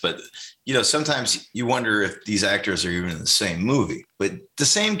success. But, sometimes you wonder if these actors are even in the same movie. But the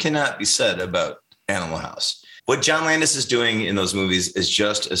same cannot be said about Animal House. What John Landis is doing in those movies is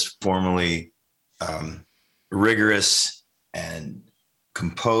just as formally rigorous and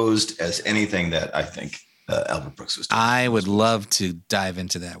composed as anything that I think Albert Brooks was doing. I would love to dive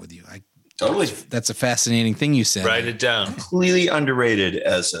into that with you. Totally. That's a fascinating thing you said. Write it down. Completely underrated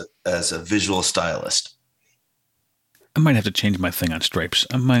as a visual stylist. I might have to change my thing on Stripes.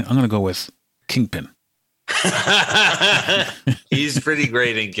 I'm going to go with Kingpin. He's pretty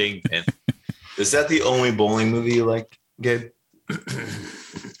great in Kingpin. Is that the only bowling movie you like, Gabe?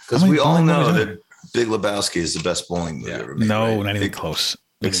 Because many we all bowling know movies are that Big Lebowski is the best bowling movie ever made. No, right? not even close.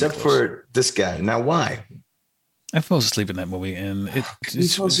 Not Except even close. for this guy. Now, why? I fell asleep in that movie, and He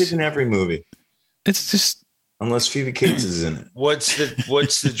falls asleep in every movie, it's just unless Phoebe Cates is in it. What's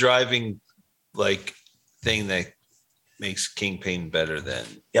the driving thing that makes Kingpin better than?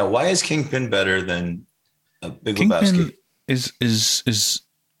 Yeah, why is Kingpin better than Big Kingpin Lebowski? is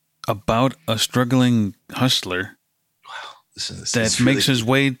about a struggling hustler that makes his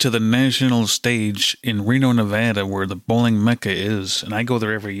way to the national stage in Reno, Nevada, where the bowling mecca is. And I go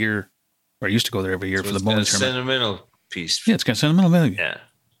there every year, or I used to go there every year for the bowling tournament. Sentimental piece. Yeah, it's got sentimental value. Yeah.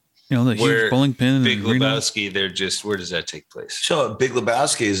 The huge bowling pin. Big in Reno. Lebowski, where does that take place? So Big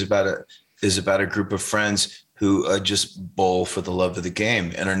Lebowski is about a group of friends who just bowl for the love of the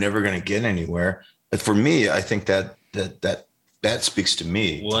game and are never going to get anywhere. But for me, I think that speaks to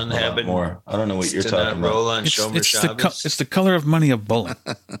me. One a lot habit more. I don't know what you're to talking not roll about. on It's Shomer Shabbos. it's the color of money of bowling.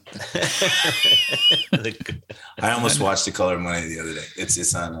 I almost watched The Color of Money the other day.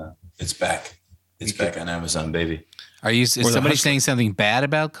 It's on. It's back. It's back on Amazon, baby. Is somebody saying something bad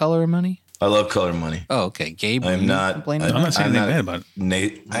about Color of Money? I love Color of Money. Oh, okay. Gabe, I'm you not. complaining I'm about not saying I'm anything not- bad about it.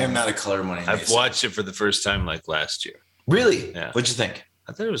 Nate, I am not a Color of Money. I've Mason. watched it for the first time last year. Really? Yeah. What'd you think?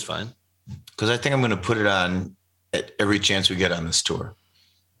 I thought it was fine. Because I think I'm going to put it on at every chance we get on this tour.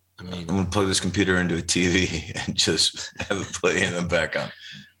 I mean, I'm going to plug this computer into a TV and just have it play in the background.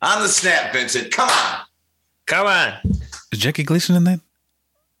 On the snap, Vincent. Come on. come on. Is Jackie Gleason in that?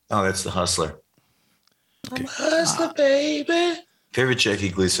 Oh, that's The Hustler. Okay. Hustler, baby. Favorite Jackie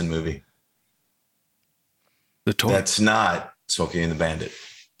Gleason movie? The toy. That's not Smokey and the Bandit.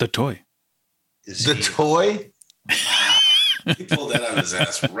 The toy. The toy? He pulled that out of his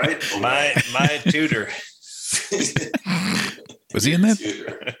ass right away. My tutor. Was he in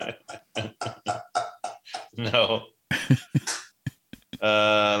that? No.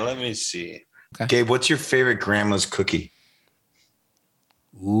 Let me see. Gabe, what's your favorite grandma's cookie?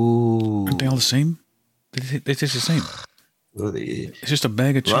 Ooh. Aren't they all the same? They taste the same. It's just a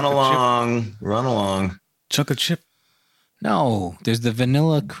bag of Run chocolate chip. run along. Chocolate chip. No, there's the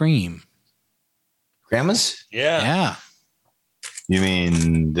vanilla cream. Grandma's? Yeah. Yeah. You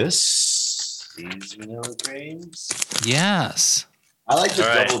mean this? These vanilla creams. Yes. I like the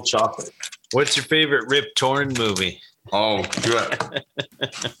All right. double chocolate. What's your favorite Rip Torn movie? Oh, good.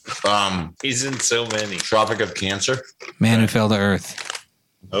 He's in so many. Tropic of Cancer. Man Who Fell to Earth.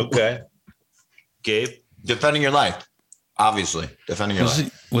 Okay. Gabe? Defending your life. Obviously. Defending your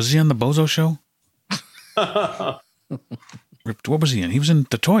life. Was he on the Bozo show? What was he in? He was in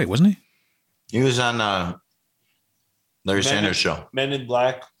The Toy, wasn't he? He was on Larry Sanders' show. Men in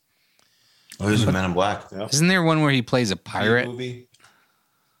Black. Oh, he was in Men in Black. Isn't there one where he plays a pirate? Movie.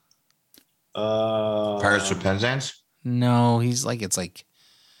 Pirates of Penzance? No, it's kind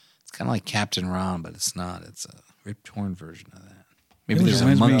of like Captain Ron, but it's not. It's a Rip Torn version of that. Maybe Really there's a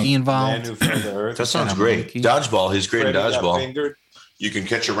reminds me monkey Man involved. Who Fell to Earth. That sounds a great. monkey. Dodgeball. He's great in Freddy got dodgeball. fingered. You can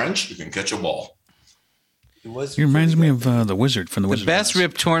catch a wrench. You can catch a ball. He reminds me of the Wizard from the The Wizard. best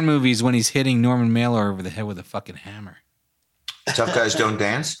Rip Torn movie is when he's hitting Norman Mailer over the head with a fucking hammer. Tough Guys Don't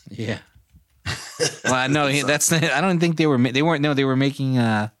Dance? Yeah. Well, no, that's not, I don't think they were making.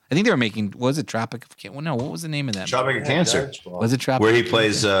 I I think they were making. Was it Tropic of Cancer? Well, no. What was the name of that? Tropic of Cancer. Was it Tropic? Where he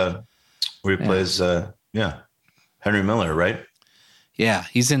plays. Henry Miller, right? Yeah,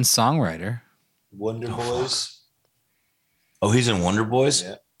 he's in Songwriter. Wonder Boys. Oh, he's in Wonder Boys?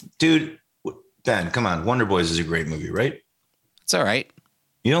 Yeah. Dude, Ben, come on. Wonder Boys is a great movie, right? It's all right.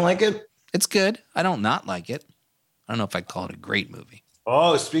 You don't like it? It's good. I don't not like it. I don't know if I'd call it a great movie.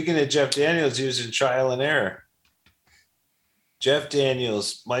 Oh, speaking of Jeff Daniels, he was in Trial and Error. Jeff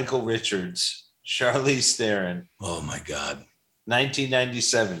Daniels, Michael Richards, Charlize Theron. Oh, my God.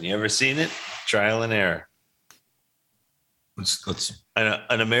 1997. You ever seen it? Trial and Error. Let's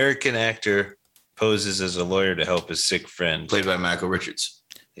An American actor poses as a lawyer to help his sick friend. played by Michael Richards.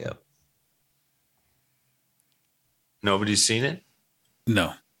 Yep. Nobody's seen it?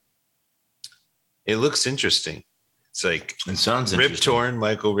 No. It looks interesting. It's like It sounds Rip interesting. Torn,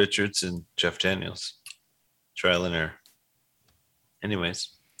 Michael Richards, and Jeff Daniels. Trial and Error. Anyways,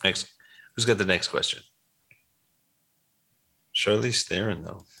 next. Who's got the next question? Charlize Theron,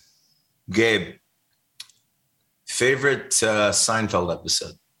 though. Gabe, favorite Seinfeld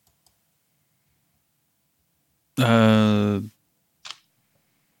episode?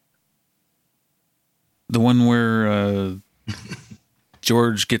 The one where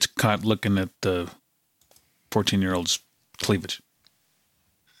George gets caught looking at the 14-year-old's cleavage.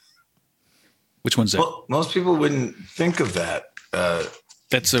 Which one's that? Well, most people wouldn't think of that.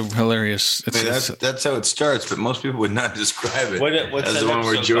 That's a hilarious. I mean, that's how it starts, but most people would not describe it What's as that the one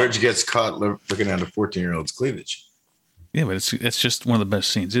where episode George called? gets caught looking at a 14-year-old's cleavage. Yeah, but it's just one of the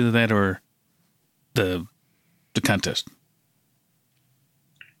best scenes. Either that or the contest.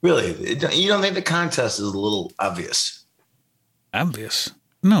 Really? You don't think the contest is a little obvious? Obvious.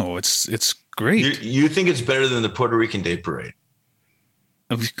 No, it's great. You think it's better than the Puerto Rican Day Parade?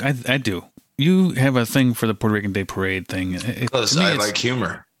 I do. You have a thing for the Puerto Rican Day Parade thing. Because I like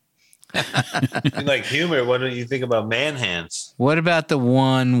humor. You like humor. What do you think about Man Hands? What about the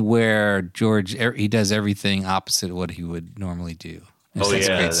one where George he does everything opposite of what he would normally do? Oh, That's a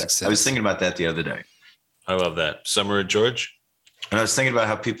yeah, great that- success. I was thinking about that the other day. I love that. Summer of George? And I was thinking about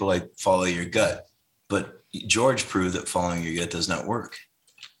how people like follow your gut. But George proved that following your gut does not work.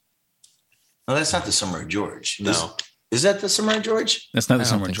 No, that's not the Summer of George. No. Is that the Summer of George? That's not I the don't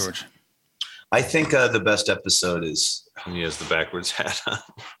summer, think so. George. I think the best episode is And he has the backwards hat on.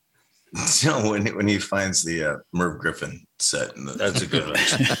 when he finds the Merv Griffin set. In the, That's a good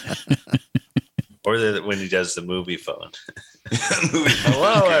one. Or when he does the movie phone. movie.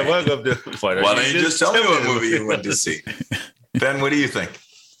 Hello, Okay. and welcome to. Why don't you just tell me what movie you went to see? Ben, what do you think?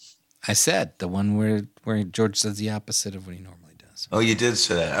 I said the one where George does the opposite of what he normally does. Oh, you did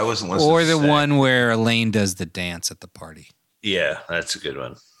say that. I wasn't listening. Or the to one where Elaine does the dance at the party. Yeah, that's a good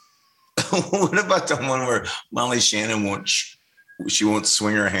one. What about the one where Molly Shannon won't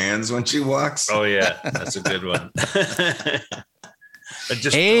swing her hands when she walks? Oh, yeah, that's a good one.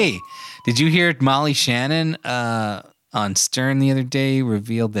 Hey, did you hear Molly Shannon on Stern the other day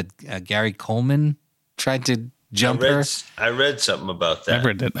revealed that Gary Coleman tried to jump her? I read something about that. I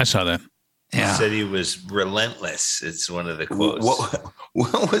read that. I saw that. He said he was relentless. It's one of the quotes.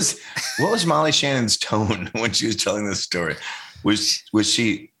 What was Molly Shannon's tone when she was telling this story? Was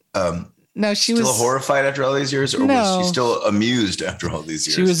she No, she still was horrified after all these years, or No. was she still amused after all these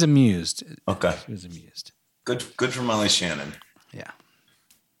years? She was amused. Okay. She was amused. Good for Molly Shannon. Yeah.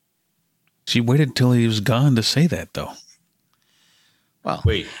 She waited till he was gone to say that, though. Well,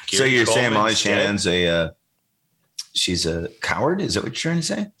 Wait, So Gary you're saying Molly Coleman's dead? Shannon's she's a coward? Is that what you're trying to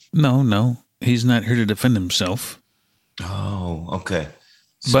say? No. He's not here to defend himself. Oh, okay.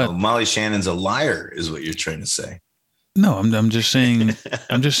 So But- Molly Shannon's a liar, is what you're trying to say. No, I'm just saying.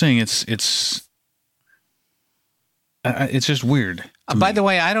 I'm just saying it's just weird. by the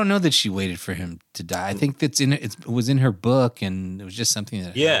way, I don't know that she waited for him to die. I think it was in her book, and it was just something that I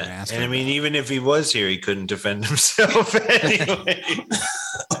never Yeah, asked and her I mean, about. even if he was here, he couldn't defend himself anyway.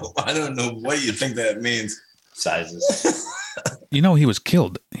 I don't know what you think that means. Sizes. You know, he was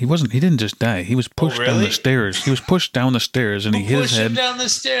killed. He didn't just die. He was pushed down really? the stairs. He was pushed down the stairs, and he hit his Push him head. down the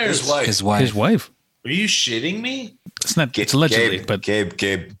stairs. His wife. His wife. His wife. Are you shitting me? It's not. It's allegedly, Gabe, but Gabe. I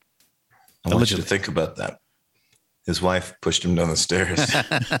want you Allegedly. to think about that. His wife pushed him down the stairs.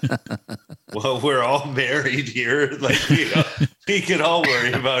 Well, we're all married here. Like we could all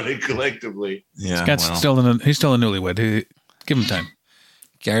worry about it collectively. Yeah, Scott's he's still a newlywed. Give him time.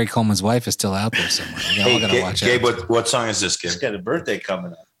 Gary Coleman's wife is still out there somewhere. We all got to watch Gabe, out. what song is this, Gabe? He's got a birthday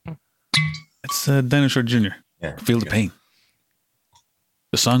coming up. It's Dinosaur Jr. Yeah, Feel the pain.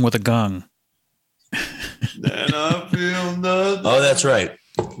 The song with a gong. Then I feel nothing. Oh, that's right.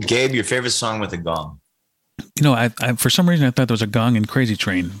 Gabe, your favorite song with a gong. You know, I for some reason I thought there was a gong in Crazy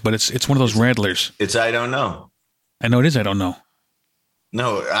Train, but it's one of those rattlers. It's I don't know. I know it is. I don't know.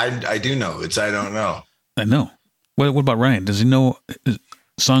 No, I do know. It's I don't know. I know. What about Ryan? Does he know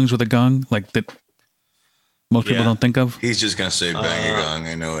songs with a gong like that? Most people don't think of. He's just gonna say bang a gong.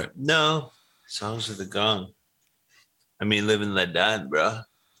 I know it. No, songs with a gong. I mean, live and let die, bro.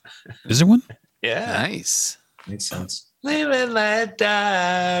 Is there one? Yeah, Nice. Makes sense. live and let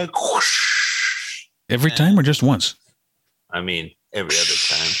die. Every time or just once? I mean, every other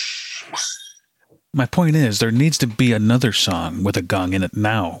time. My point is, there needs to be another song with a gong in it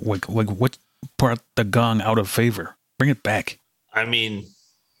now. Like what brought the gong out of favor? Bring it back. I mean,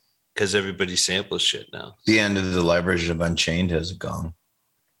 because everybody samples shit now. The end of the live version of Unchained has a gong.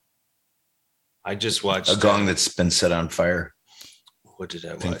 I just watched A gong that's been set on fire. What did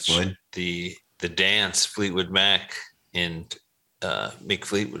I Pink watch? Floyd. The dance Fleetwood Mac and Mick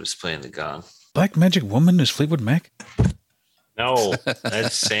Fleetwood was playing the gong. Black Magic Woman is Fleetwood Mac? No,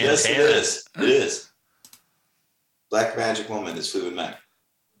 that's Santana. Yes, it is. It is. Black Magic Woman is Fleetwood Mac.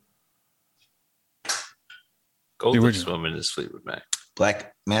 Goldust original. Woman is Fleetwood Mac.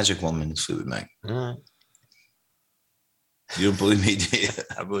 Black Magic Woman is Fleetwood Mac. You don't believe me, do you?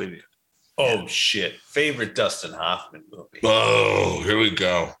 I believe you. Oh shit! Favorite Dustin Hoffman movie. Oh, here we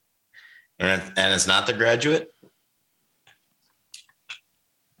go. And it's not The Graduate?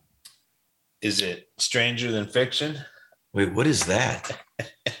 Is it Stranger Than Fiction? Wait, what is that?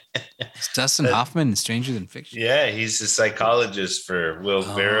 Is Dustin Hoffman in Stranger Than Fiction? Yeah, he's a psychologist for Will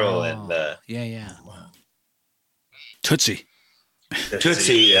Ferrell and yeah. Tootsie.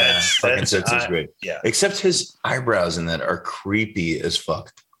 Tootsie, yeah. Fucking Tootsie's great. Yeah. Except his eyebrows in that are creepy as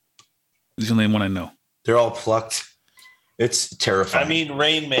fuck. He's the only one I know. They're all plucked. It's terrifying. I mean,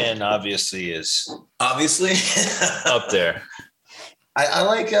 Rain Man obviously is obviously up there. I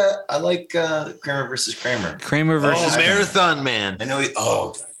like Kramer versus Kramer. Kramer versus Marathon Man. I know.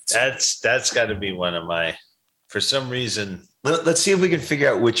 That's got to be one of my. For some reason, let's see if we can figure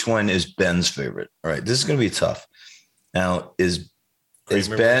out which one is Ben's favorite. All right, this is going to be tough. Now, is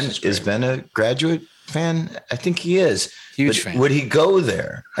Ben a Graduate fan? I think he is. Huge fan. Would he go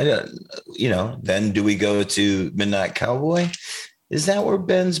there? I don't. Then do we go to Midnight Cowboy? Is that where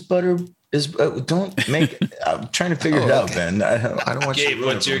Ben's butter is? Don't make. I'm trying to figure it out, Ben. I don't want Gabe, you.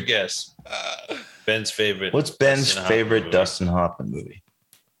 what's your guess? Ben's favorite. What's Ben's Dustin favorite Hoffman Dustin Hoffman movie?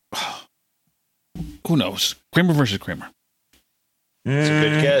 Who knows? Kramer versus Kramer. It's a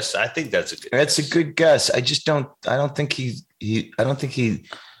good guess. I think that's a good. That's a good guess. I just don't. I don't think he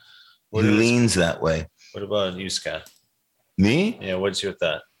leans that way. What about you, Scott? Me? Yeah. What's your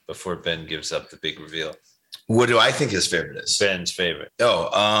thought before Ben gives up the big reveal? What do I think his favorite is? Ben's favorite.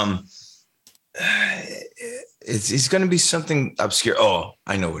 It's going to be something obscure. Oh,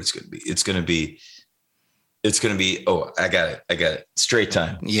 I know what it's going to be. It's going to be. Oh, I got it. Straight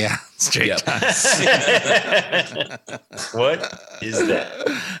Time. Yeah, Straight Time. What is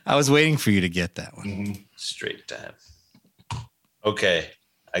that? I was waiting for you to get that one. Mm-hmm. Straight Time. Okay,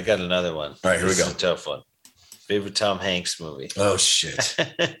 I got another one. All right, here we go. This is a tough one. Favorite Tom Hanks movie? Oh shit!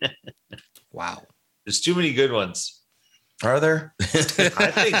 Wow. There's too many good ones. Are there? I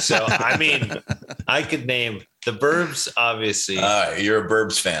think so. I mean, I could name The Burbs, obviously. You're a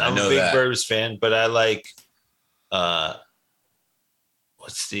Burbs fan. I'm I know a big that. Burbs fan, but I like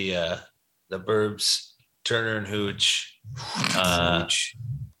what's the Burbs, Turner and Hooch.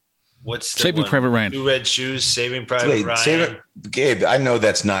 What's the Saving one? Private Ryan. Two Red Shoes, Saving Private Ryan. Gabe, I know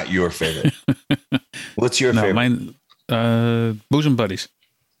that's not your favorite. What's your favorite? Mine, Bosom Buddies.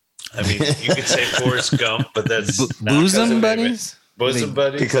 I mean, you could say Forrest Gump, but that's not Bosom Buddies? Bosom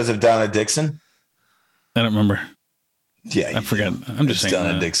Buddies. Because of Donna Dixon? I don't remember. Yeah. I forgot. I'm just saying.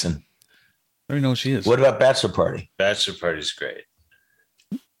 Donna Dixon. I already know who she is. What about Bachelor Party? Bachelor Party's great.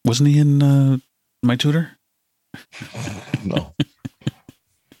 Wasn't he in My Tutor? No.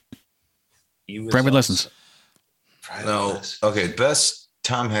 Private Lessons. No. Okay. Best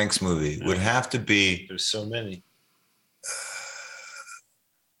Tom Hanks movie would have to be. There's so many.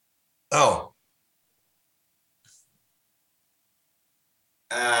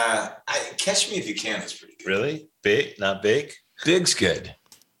 Catch Me If You Can is pretty good. Really? Big? Not big? Big's good.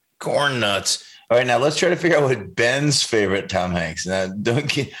 Corn Nuts. All right, now let's try to figure out what Ben's favorite Tom Hanks. Now, don't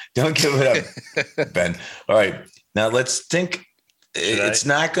give it up, Ben. All right, now let's think. It's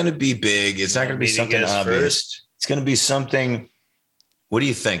not going to be big. It's not going to be something obvious. First? It's going to be something. What do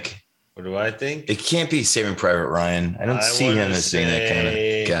you think? What do I think? It can't be Saving Private Ryan. I don't see him as being that kind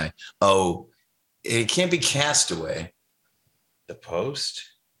of guy. Oh, it can't be Castaway. The Post?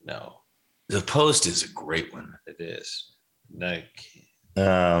 No. The Post is a great one. It is. Like,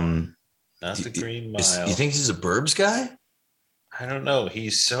 Not the Green Mile. You think he's a Burbs guy? I don't know.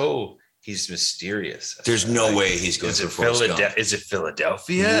 He's mysterious. There's no way he's going for Forrest Gump. Is it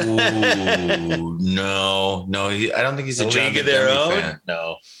Philadelphia? Ooh, no. I don't think he's a League of Their Own fan.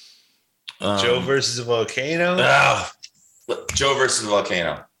 No. Joe versus a volcano. Joe versus a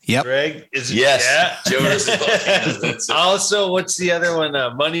volcano. Yep. Greg, is it? Yes. Yeah. Joe versus a volcano. That's it. Also, what's the other one?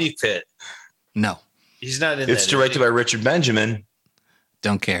 Money Pit. No. He's not in. It's directed by Richard Benjamin.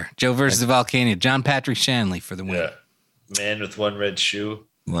 Don't care. Joe versus the volcano. John Patrick Shanley for the win. Yeah. Man with one red shoe.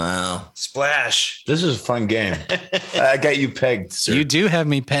 Wow. Splash. This is a fun game. I got you pegged, sir. You do have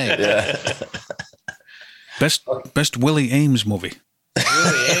me pegged. Yeah. Best Willie Ames movie.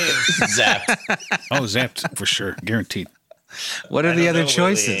 Willie Ames. Zapped. Oh, Zapped for sure. Guaranteed. What are the other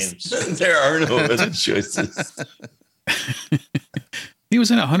choices? There are no other choices. He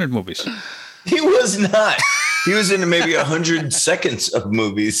was in 100 movies. He was not. He was in maybe 100 seconds of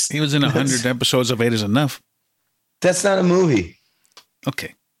movies. He was in 100 episodes of 8 is Enough. That's not a movie.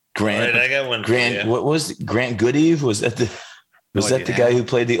 Okay. Grant. All right, I got one. Grant. What was Grant Goodeve? Was that the guy who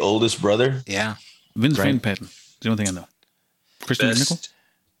played the oldest brother? Yeah. Vince Van Patten. It's the only thing I know. Kristen Nickel.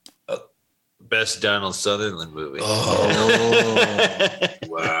 Best Donald Sutherland movie. Oh,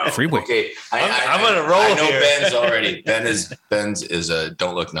 wow. Freeway. Okay, I'm gonna roll. I know here. Ben's already. Ben's is a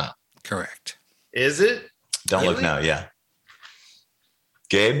Don't Look Now. Correct. Is it? Don't Look Now. Yeah.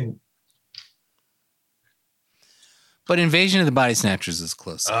 Gabe. But Invasion of the Body Snatchers is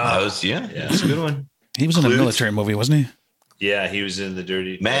close. That's a good one. He was in a military movie, wasn't he? Yeah, he was in the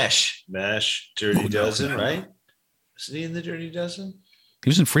Dirty MASH. Dirty Dozen, right? Wasn't he in the Dirty Dozen? He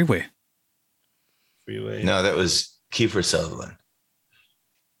was in Freeway. Freeway. No, that was Kiefer Sutherland.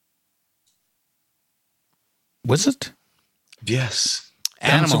 Was it? Yes.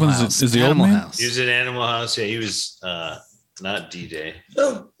 Animal House. Is the Animal old man? House. He was in Animal House. Yeah, he was not D-Day.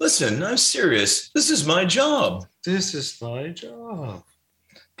 Oh, listen, I'm serious. This is my job. This is my job.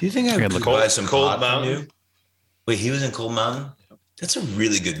 Do you think I could buy some Cold pot from Mountain? you? Wait, he was in Cold Mountain? That's a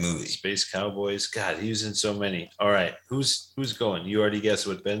really good movie. Space Cowboys. God, he was in so many. All right, who's going? You already guessed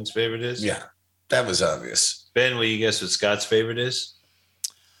what Ben's favorite is? Yeah, that was obvious. Ben, will you guess what Scott's favorite is?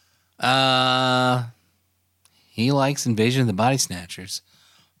 He likes Invasion of the Body Snatchers,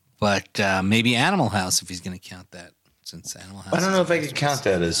 but maybe Animal House if he's going to count that. Since Animal House. I don't know if I could count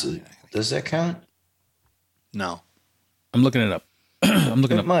that as. Does that count? No. I'm looking it up. I'm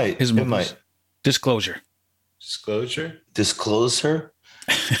looking It up might. his It movies. might. Disclosure. Disclosure? Disclose her?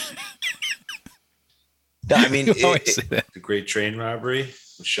 No, I mean, You always say that. The Great Train Robbery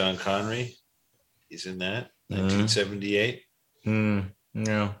with Sean Connery. He's in that. 1978.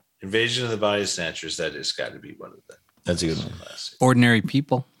 no. Invasion of the Body Snatchers. That has got to be one of them. That's a good one. Classic. Ordinary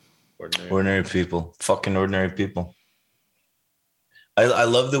People. Ordinary people. Fucking ordinary people. I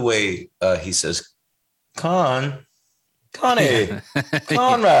love the way he says, Connie, Conrad,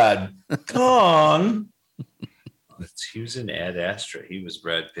 Con. He was in Ad Astra. He was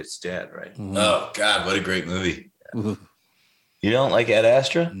Brad Pitt's dad, right? Oh, God, what a great movie. Ooh, You don't like Ad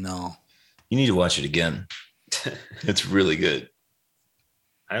Astra? no. You need to watch it again. It's really good.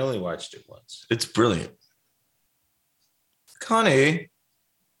 I only watched it once. It's brilliant. Connie,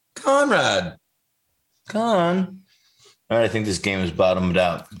 Conrad, Con. All right, I think this game is bottomed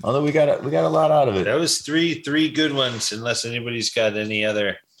out. Although we got a lot out of it. That was three good ones, unless anybody's got any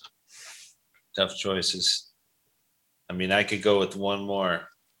other tough choices. I mean, I could go with one more,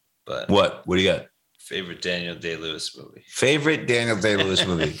 but What? What do you got? favorite Daniel Day-Lewis movie. Favorite Daniel Day-Lewis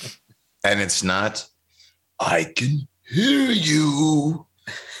movie, and it's not. I can hear you.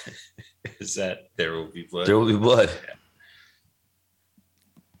 Is that There Will Be Blood? There will be blood.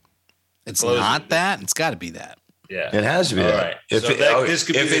 It's Close not it. that. It's got to be that. Yeah. It has to be All that. right. If, So this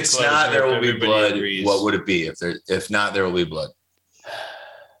could be if the it's closer not, there if will be everybody blood. agrees. What would it be? If not, there will be blood.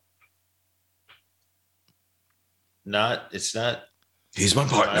 It's not He's my my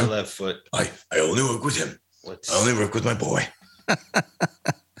partner. left foot. I only work with him. What's I only work with my boy.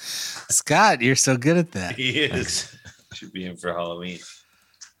 Scott, you're so good at that. he is. Should be in for Halloween.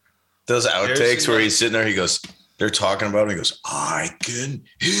 Those outtakes where enough. he's sitting there, he goes, they're talking about him. He goes, I can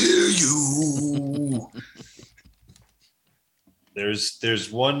hear you.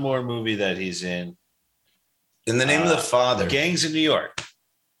 There's one more movie that he's in. In the name of the Father. Gangs of New York.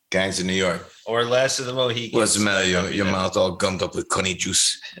 Gangs in New York. Or Last of the Mohicans. What's the matter? Your mouth all gummed up with honey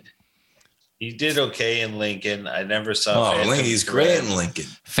juice. He did okay in Lincoln. I never saw. Oh, Phantom he's Thread. great in Lincoln.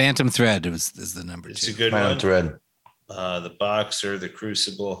 Phantom Thread is the number It's 2. a good Phantom one. Thread. The Boxer, The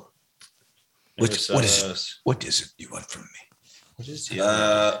Crucible. What Never saw is those. what is it you want from me? What is the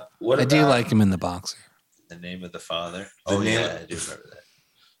other What I do about- like him in The Boxer. one? The Name of the Father? The Name- yeah, I do remember that.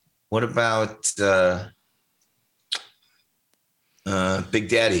 What about Big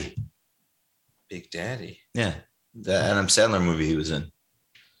Daddy? Big Daddy. Yeah, the Adam Sandler movie he was in.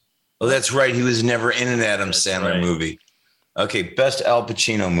 Oh, that's right. He was never in an Adam Sandler movie. Okay, best Al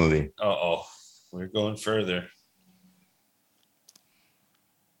Pacino movie. Uh-oh. We're going further.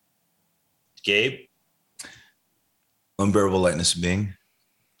 Gabe? Unbearable Lightness of Being.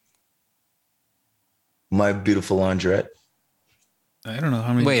 My Beautiful Laundrette. I don't know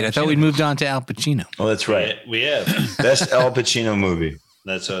how many. Wait, I thought we'd moved on to Al Pacino. Oh, that's right. We have. Best Al Pacino movie.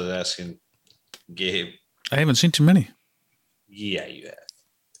 That's what I was asking Gabe. I haven't seen too many. Yeah, you have.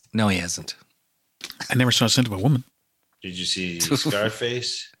 No, he hasn't. I never saw Scent of a Woman. Did you see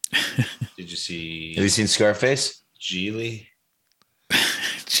Scarface? Did you see Have you seen Scarface? Geely?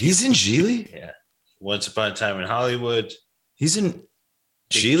 He's in Geely? Yeah. Once Upon a Time in Hollywood. He's in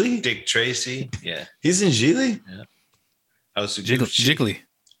Geely? Dick Tracy. Yeah. He's in Geely? Yeah. House of Jiggly.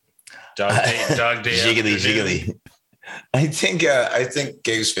 Dog Day. Jiggly. I think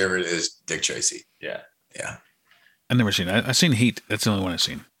Gabe's favorite is Dick Tracy. Yeah. Yeah. I've never seen it. I've seen Heat. That's the only one I've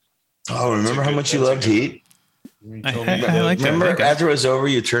seen. Oh, remember how much you loved Heat? I like that. Remember after it was over,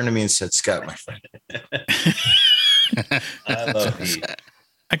 you turned to me and said, Scott, my friend. I love Heat.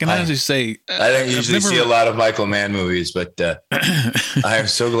 I can honestly say I don't usually see a lot of Michael Mann movies, but I am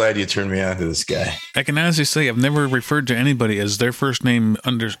so glad you turned me on to this guy. I can honestly say I've never referred to anybody as their first name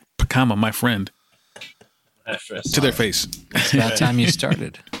under comma, my friend, to their face. It's about time you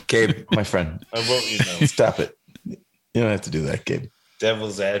started. Gabe, my friend. I won't, you know. Stop it. You don't have to do that, Gabe.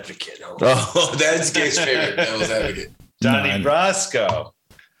 Devil's Advocate. Oh, that's Gabe's favorite. Devil's Advocate. Donnie Brasco.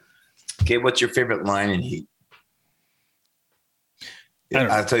 Gabe, what's your favorite line in Heat?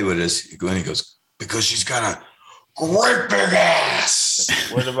 I'll tell you what it is. When he goes, because she's got a great big ass.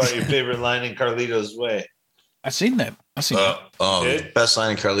 What about your favorite line in Carlito's Way? I've seen that. The best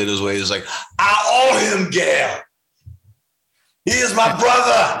line in Carlito's Way is like, I owe him, Gail. He is my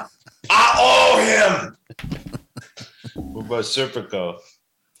brother. I owe him. What about Serpico?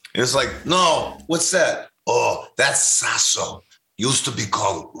 It's like, no, what's that? Oh, that's Sasso. Used to be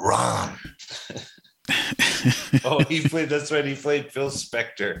called Ron. Oh, that's right. He played Phil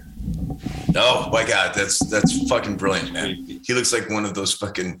Spector. Oh my God, that's fucking brilliant, man. He looks like one of those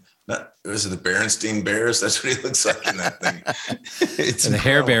fucking, is it the Berenstein Bears? That's what he looks like in that thing. It's the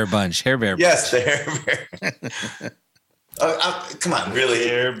Hair Bear bunch. Hair Bear. Yes, the Hair Bear. Come on, really?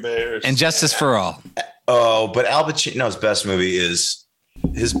 Hair Bears. And Justice for All. Oh, but Al Pacino's best movie is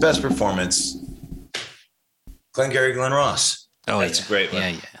his best performance. Glengarry Glen Ross. Oh, that's a great one.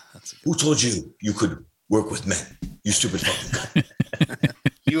 Yeah. Who told you could work with men? You stupid fucking guy.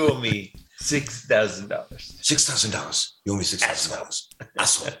 You owe me $6,000. $6,000. You owe me $6,000.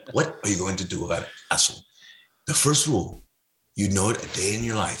 Asshole. What are you going to do about it? Asshole. The first rule, you know it a day in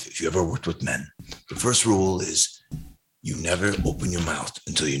your life if you ever worked with men. The first rule is you never open your mouth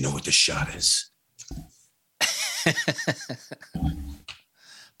until you know what the shot is.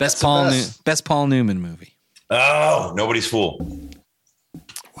 Best Paul Newman movie. Oh, Nobody's Fool.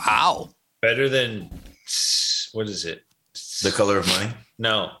 Wow. Better than, what is it? The Color of Money?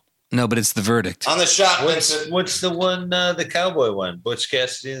 No, but it's The Verdict. On the shot. What's the one, the cowboy one? Butch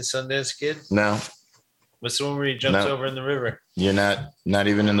Cassidy and the Sundance Kid? No. What's the one where he jumps over in the river? You're not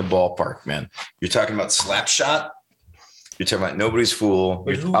even in the ballpark, man. You're talking about Slapshot. You're talking about Nobody's Fool.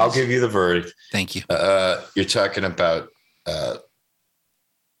 I'll give you The Verdict. Thank you. You're talking about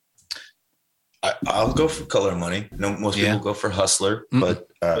I'll go for Color of Money. No, most people go for Hustler, but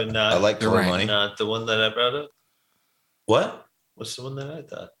not, I like Color of Money. Not the one that I brought up. What? What's the one that I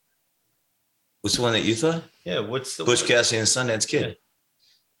thought? What's the one that you thought? Yeah, what's the Butch Cassidy and Sundance Kid. Yeah.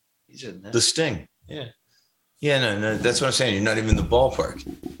 He's in that. The Sting. Yeah. Yeah, no, that's what I'm saying. You're not even in the ballpark.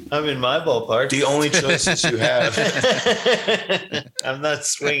 I'm in my ballpark. The only choices you have. I'm not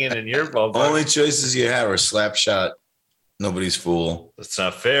swinging in your ballpark. Only choices you have are Slapshot, Nobody's Fool. That's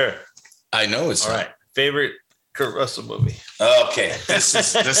not fair. I know it's all not. right. Favorite Kurt Russell movie. Okay, this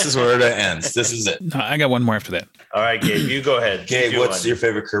is where it ends. This is it. No, I got one more after that. All right, Gabe, you go ahead. Gabe, what's your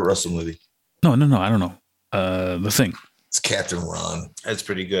favorite Kurt Russell movie? No, I don't know. The Thing. It's Captain Ron. That's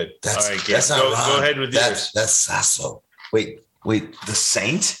pretty good. All right, Gabe, that's not go ahead with yours. That's Sasso. Wait, The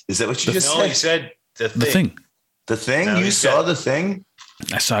Saint? Is that what you just said? No, you said The Thing. The Thing? No, you saw The Thing?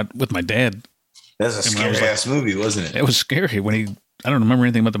 I saw it with my dad. That's a scary ass movie, wasn't it? It was scary when I don't remember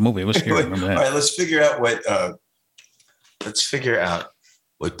anything about the movie. It was scary. I remember that. All right, let's figure out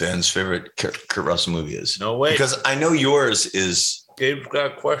what Ben's favorite Kurt Russell movie is. No way. Because I know yours is. Gabe's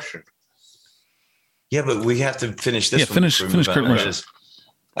got a question. Yeah, but we have to finish this. Yeah, finish Kurt Russell.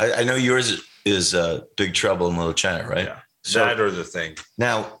 I know yours is Big Trouble in Little China, right? Yeah. So, that or The Thing.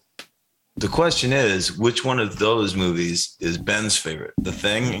 Now, The question is, which one of those movies is Ben's favorite? The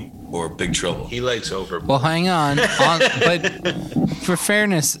Thing or Big Trouble? He likes Overboard. Well, hang on. But for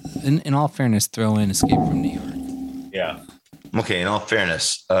fairness, in all fairness, throw in Escape from New York. Yeah. Okay, in all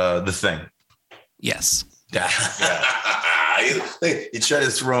fairness, The Thing. Yes. Yeah. You try to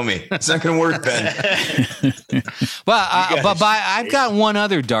throw me. It's not going to work, Ben. Well, I've got one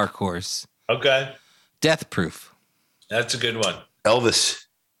other dark horse. Okay. Death Proof. That's a good one. Elvis.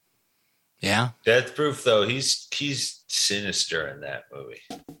 Yeah. Death Proof, though, he's sinister in that movie.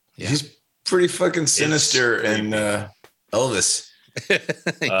 Yeah. He's pretty fucking sinister in Elvis.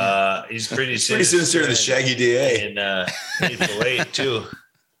 He's pretty sinister in the Shaggy DA. In Hateful Eight, too.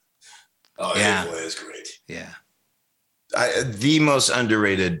 Oh, yeah. Hateful Eight is great. Yeah. The most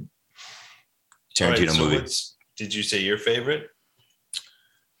underrated Tarantino movie. Did you say your favorite?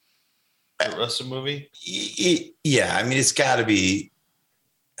 The Russell movie? Yeah, I mean, it's got to be.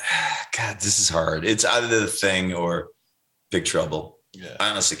 God, this is hard. It's either The Thing or Big Trouble. Yeah. I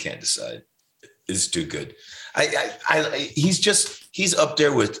honestly can't decide. It's too good. He's up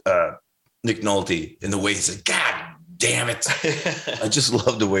there with Nick Nolte in the way he said, "God damn it." I just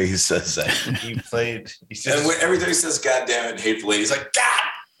love the way he says that. And every time he says "God damn it," Hateful Eight, he's like, "God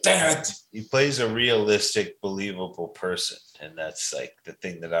damn it." He plays a realistic, believable person, and that's like the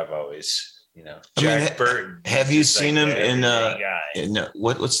thing that I've always. Jack Burton. Have you seen him in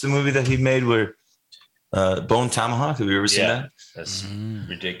what's the movie that he made where Bone Tomahawk? Have you ever seen that? That's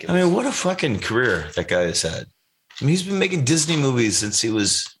ridiculous. I mean, what a fucking career that guy has had. I mean, he's been making Disney movies since he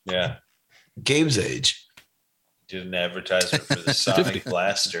was Gabe's age. Did an advertisement for the Sonic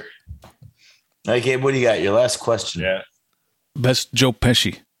Blaster. All right, Gabe, what do you got? Your last question. Yeah. Best Joe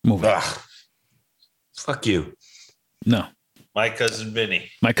Pesci movie. Ugh. Fuck you. No. My Cousin Vinny.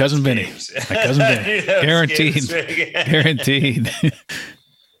 My Cousin Vinny. My Cousin Vinny. Guaranteed. Guaranteed.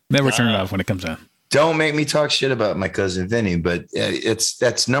 Never turn it off when it comes on. Don't make me talk shit about My Cousin Vinny, but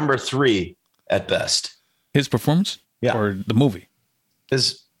that's number 3 at best. His performance? Yeah. Or the movie?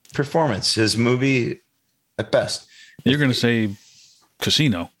 His performance, his movie at best. You're going to say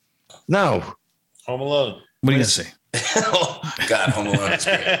Casino. No. Home Alone. What are you going to say? Oh, God, Home Alone is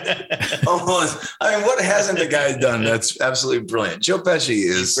great. Home Alone. I mean, what hasn't the guy done? That's absolutely brilliant. Joe Pesci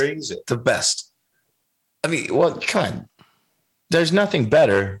is the best. I mean, well, come on. There's nothing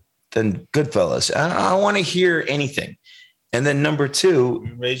better than Goodfellas. I want to hear anything. And then number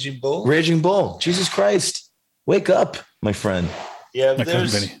 2, Raging Bull. Raging Bull. Jesus Christ. Wake up, my friend. Yeah, My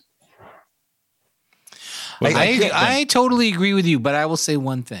Cousin Vinny. I totally agree with you, but I will say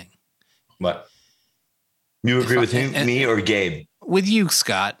one thing. What? You agree with him, me, or Gabe? With you,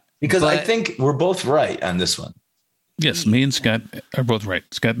 Scott. Because I think we're both right on this one. Yes, me and Scott are both right.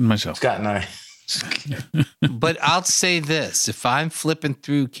 Scott and myself. Scott and I. But I'll say this. If I'm flipping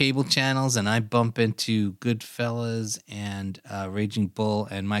through cable channels and I bump into Goodfellas and Raging Bull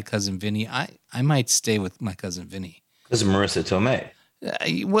and My Cousin Vinny, I might stay with My Cousin Vinny. Because of Marissa Tomei.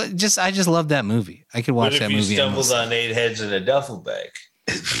 I just love that movie. I could watch that movie. What if you stumbled on 8 heads in a duffel bag?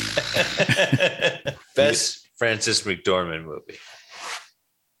 Best Francis McDormand movie.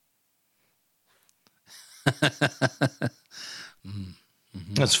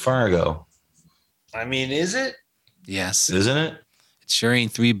 That's Fargo. I mean, is it? Yes. Isn't it? It sure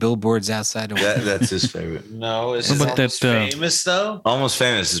ain't 3 billboards outside of That's his favorite. No, is What it about Almost that, Famous, though? Almost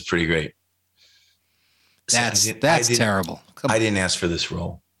Famous is pretty great. That's terrible. I didn't ask for this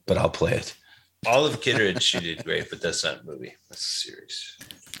role, but I'll play it. Olive Kitteridge, she did great, but that's not a movie. That's a series.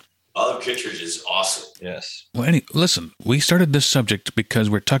 Olive Kitteridge is awesome. Yes. Well, listen, we started this subject because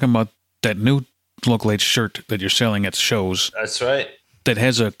we're talking about that new Local 8 shirt that you're selling at shows. That's right. That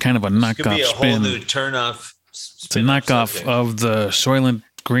has a kind of a knockoff It could be a spin. whole new turn-off. It's a knockoff of the Soylent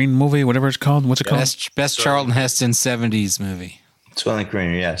Green movie, whatever it's called. What's it called? Best Charlton Heston 70s movie. Soylent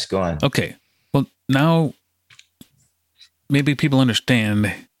Green, yes. Go on. Okay. Well, now maybe people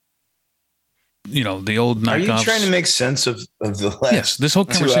understand, the old knockoffs. Are you trying to make sense of the last Yes, this whole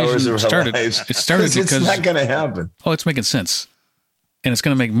 2 hours conversation of our started. lives? It started because it's not going to happen. Oh, it's making sense. And it's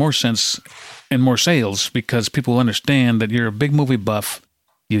going to make more sense and more sales because people understand that you're a big movie buff.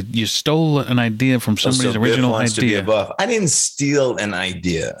 You stole an idea from somebody's original wants idea. To be a buff. I didn't steal an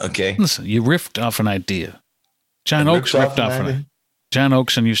idea, okay? Listen, you riffed off an idea. John Oakes riffed off an idea. John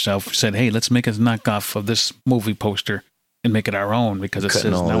Oakes and yourself said, hey, let's make a knockoff of this movie poster and make it our own because it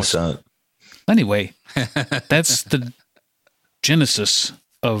says now it's out. Anyway, that's the genesis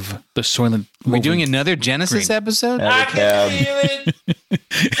of the Soylent. We're doing another Genesis episode? Have a cab.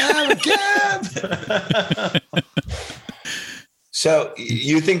 Have a cab. So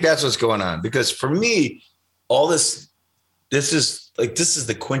you think that's what's going on? Because for me, all this is like this is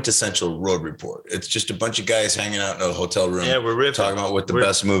the quintessential road report. It's just a bunch of guys hanging out in a hotel room. Yeah, we're riffing. Talking about what the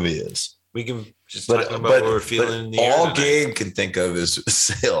best movie is. We can just talk about what we're feeling in the air all tonight. Gabe can think of is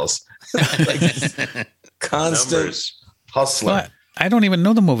sales. Like, constant Numbers. hustler. Well, I don't even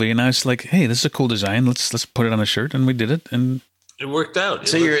know the movie, and I was like, "Hey, this is a cool design. Let's put it on a shirt," and we did it. And It worked out.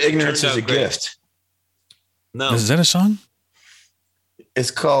 So your ignorance is a gift. No, is that a song?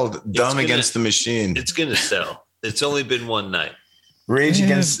 It's called Dumb Against the Machine. It's gonna sell. It's only been one night. Rage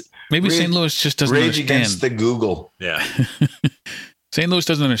Against. Maybe St. Louis just doesn't Rage understand. Against the Google. Yeah, St. Louis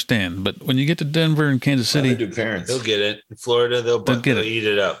doesn't understand, but when you get to Denver and Kansas City, do parents. they'll get it. In Florida, they'll eat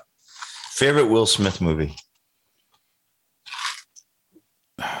it up. Favorite Will Smith movie?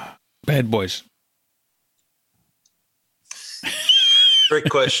 Bad Boys. Great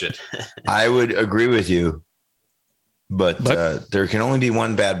question. I would agree with you, but there can only be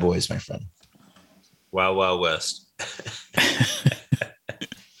one Bad Boys, my friend. Wild Wild West.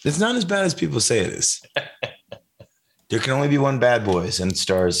 It's not as bad as people say it is. There can only be one Bad Boys, and it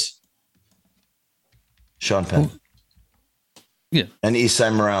stars Sean Penn. Yeah. And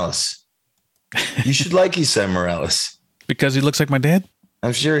Isai Morales. You should like Isai Morales. Because he looks like my dad?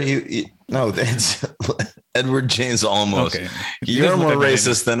 I'm sure no, that's Edward James Olmos. Okay. You're more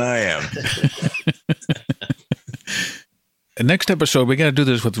racist than I am. The next episode, we got to do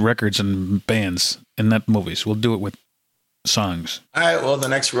this with records and bands and not movies. We'll do it with songs. All right, well, the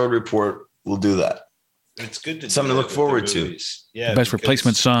next road report, we'll do that. It's good to Something to look forward to. Yeah, The best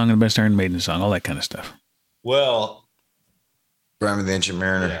replacement song and the best Iron Maiden song, all that kind of stuff. Well, Brian of the Ancient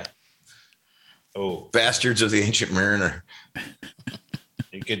Mariner. yeah. Oh, Bastards of the Ancient Mariner.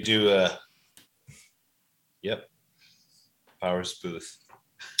 you could do Powers Booth.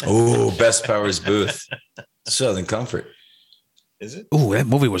 Oh, Best Powers Booth. Southern Comfort. Is it? Oh, that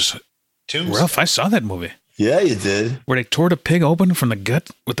movie was Tombstone. rough. I saw that movie. Yeah, you did. Where they tore the pig open from the gut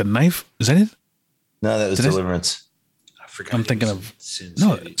with a knife. Is that it? No, that was Did I- Deliverance. I forgot. I'm he thinking was of- in Sin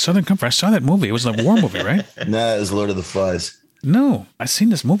No, City. Southern Comfort. I saw that movie. It was a war movie, right? No, it was Lord of the Flies. No, I seen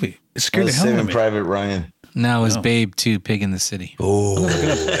this movie. It That scared the was hell out of Saving me. Private Ryan. No, it was Oh. Babe 2, Pig in the City. Oh,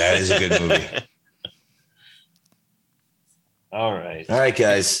 that is a good movie. All right. All right,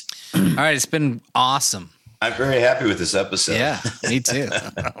 guys. All right, it's been awesome. I'm very happy with this episode. Yeah, me too.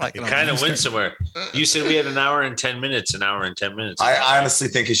 I like It it kind of went somewhere. You said we had an hour and 10 minutes. I honestly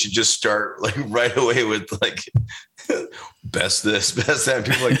think it should just start like right away with like best this, best that.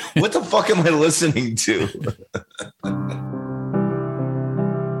 People are like, what the fuck am I listening to?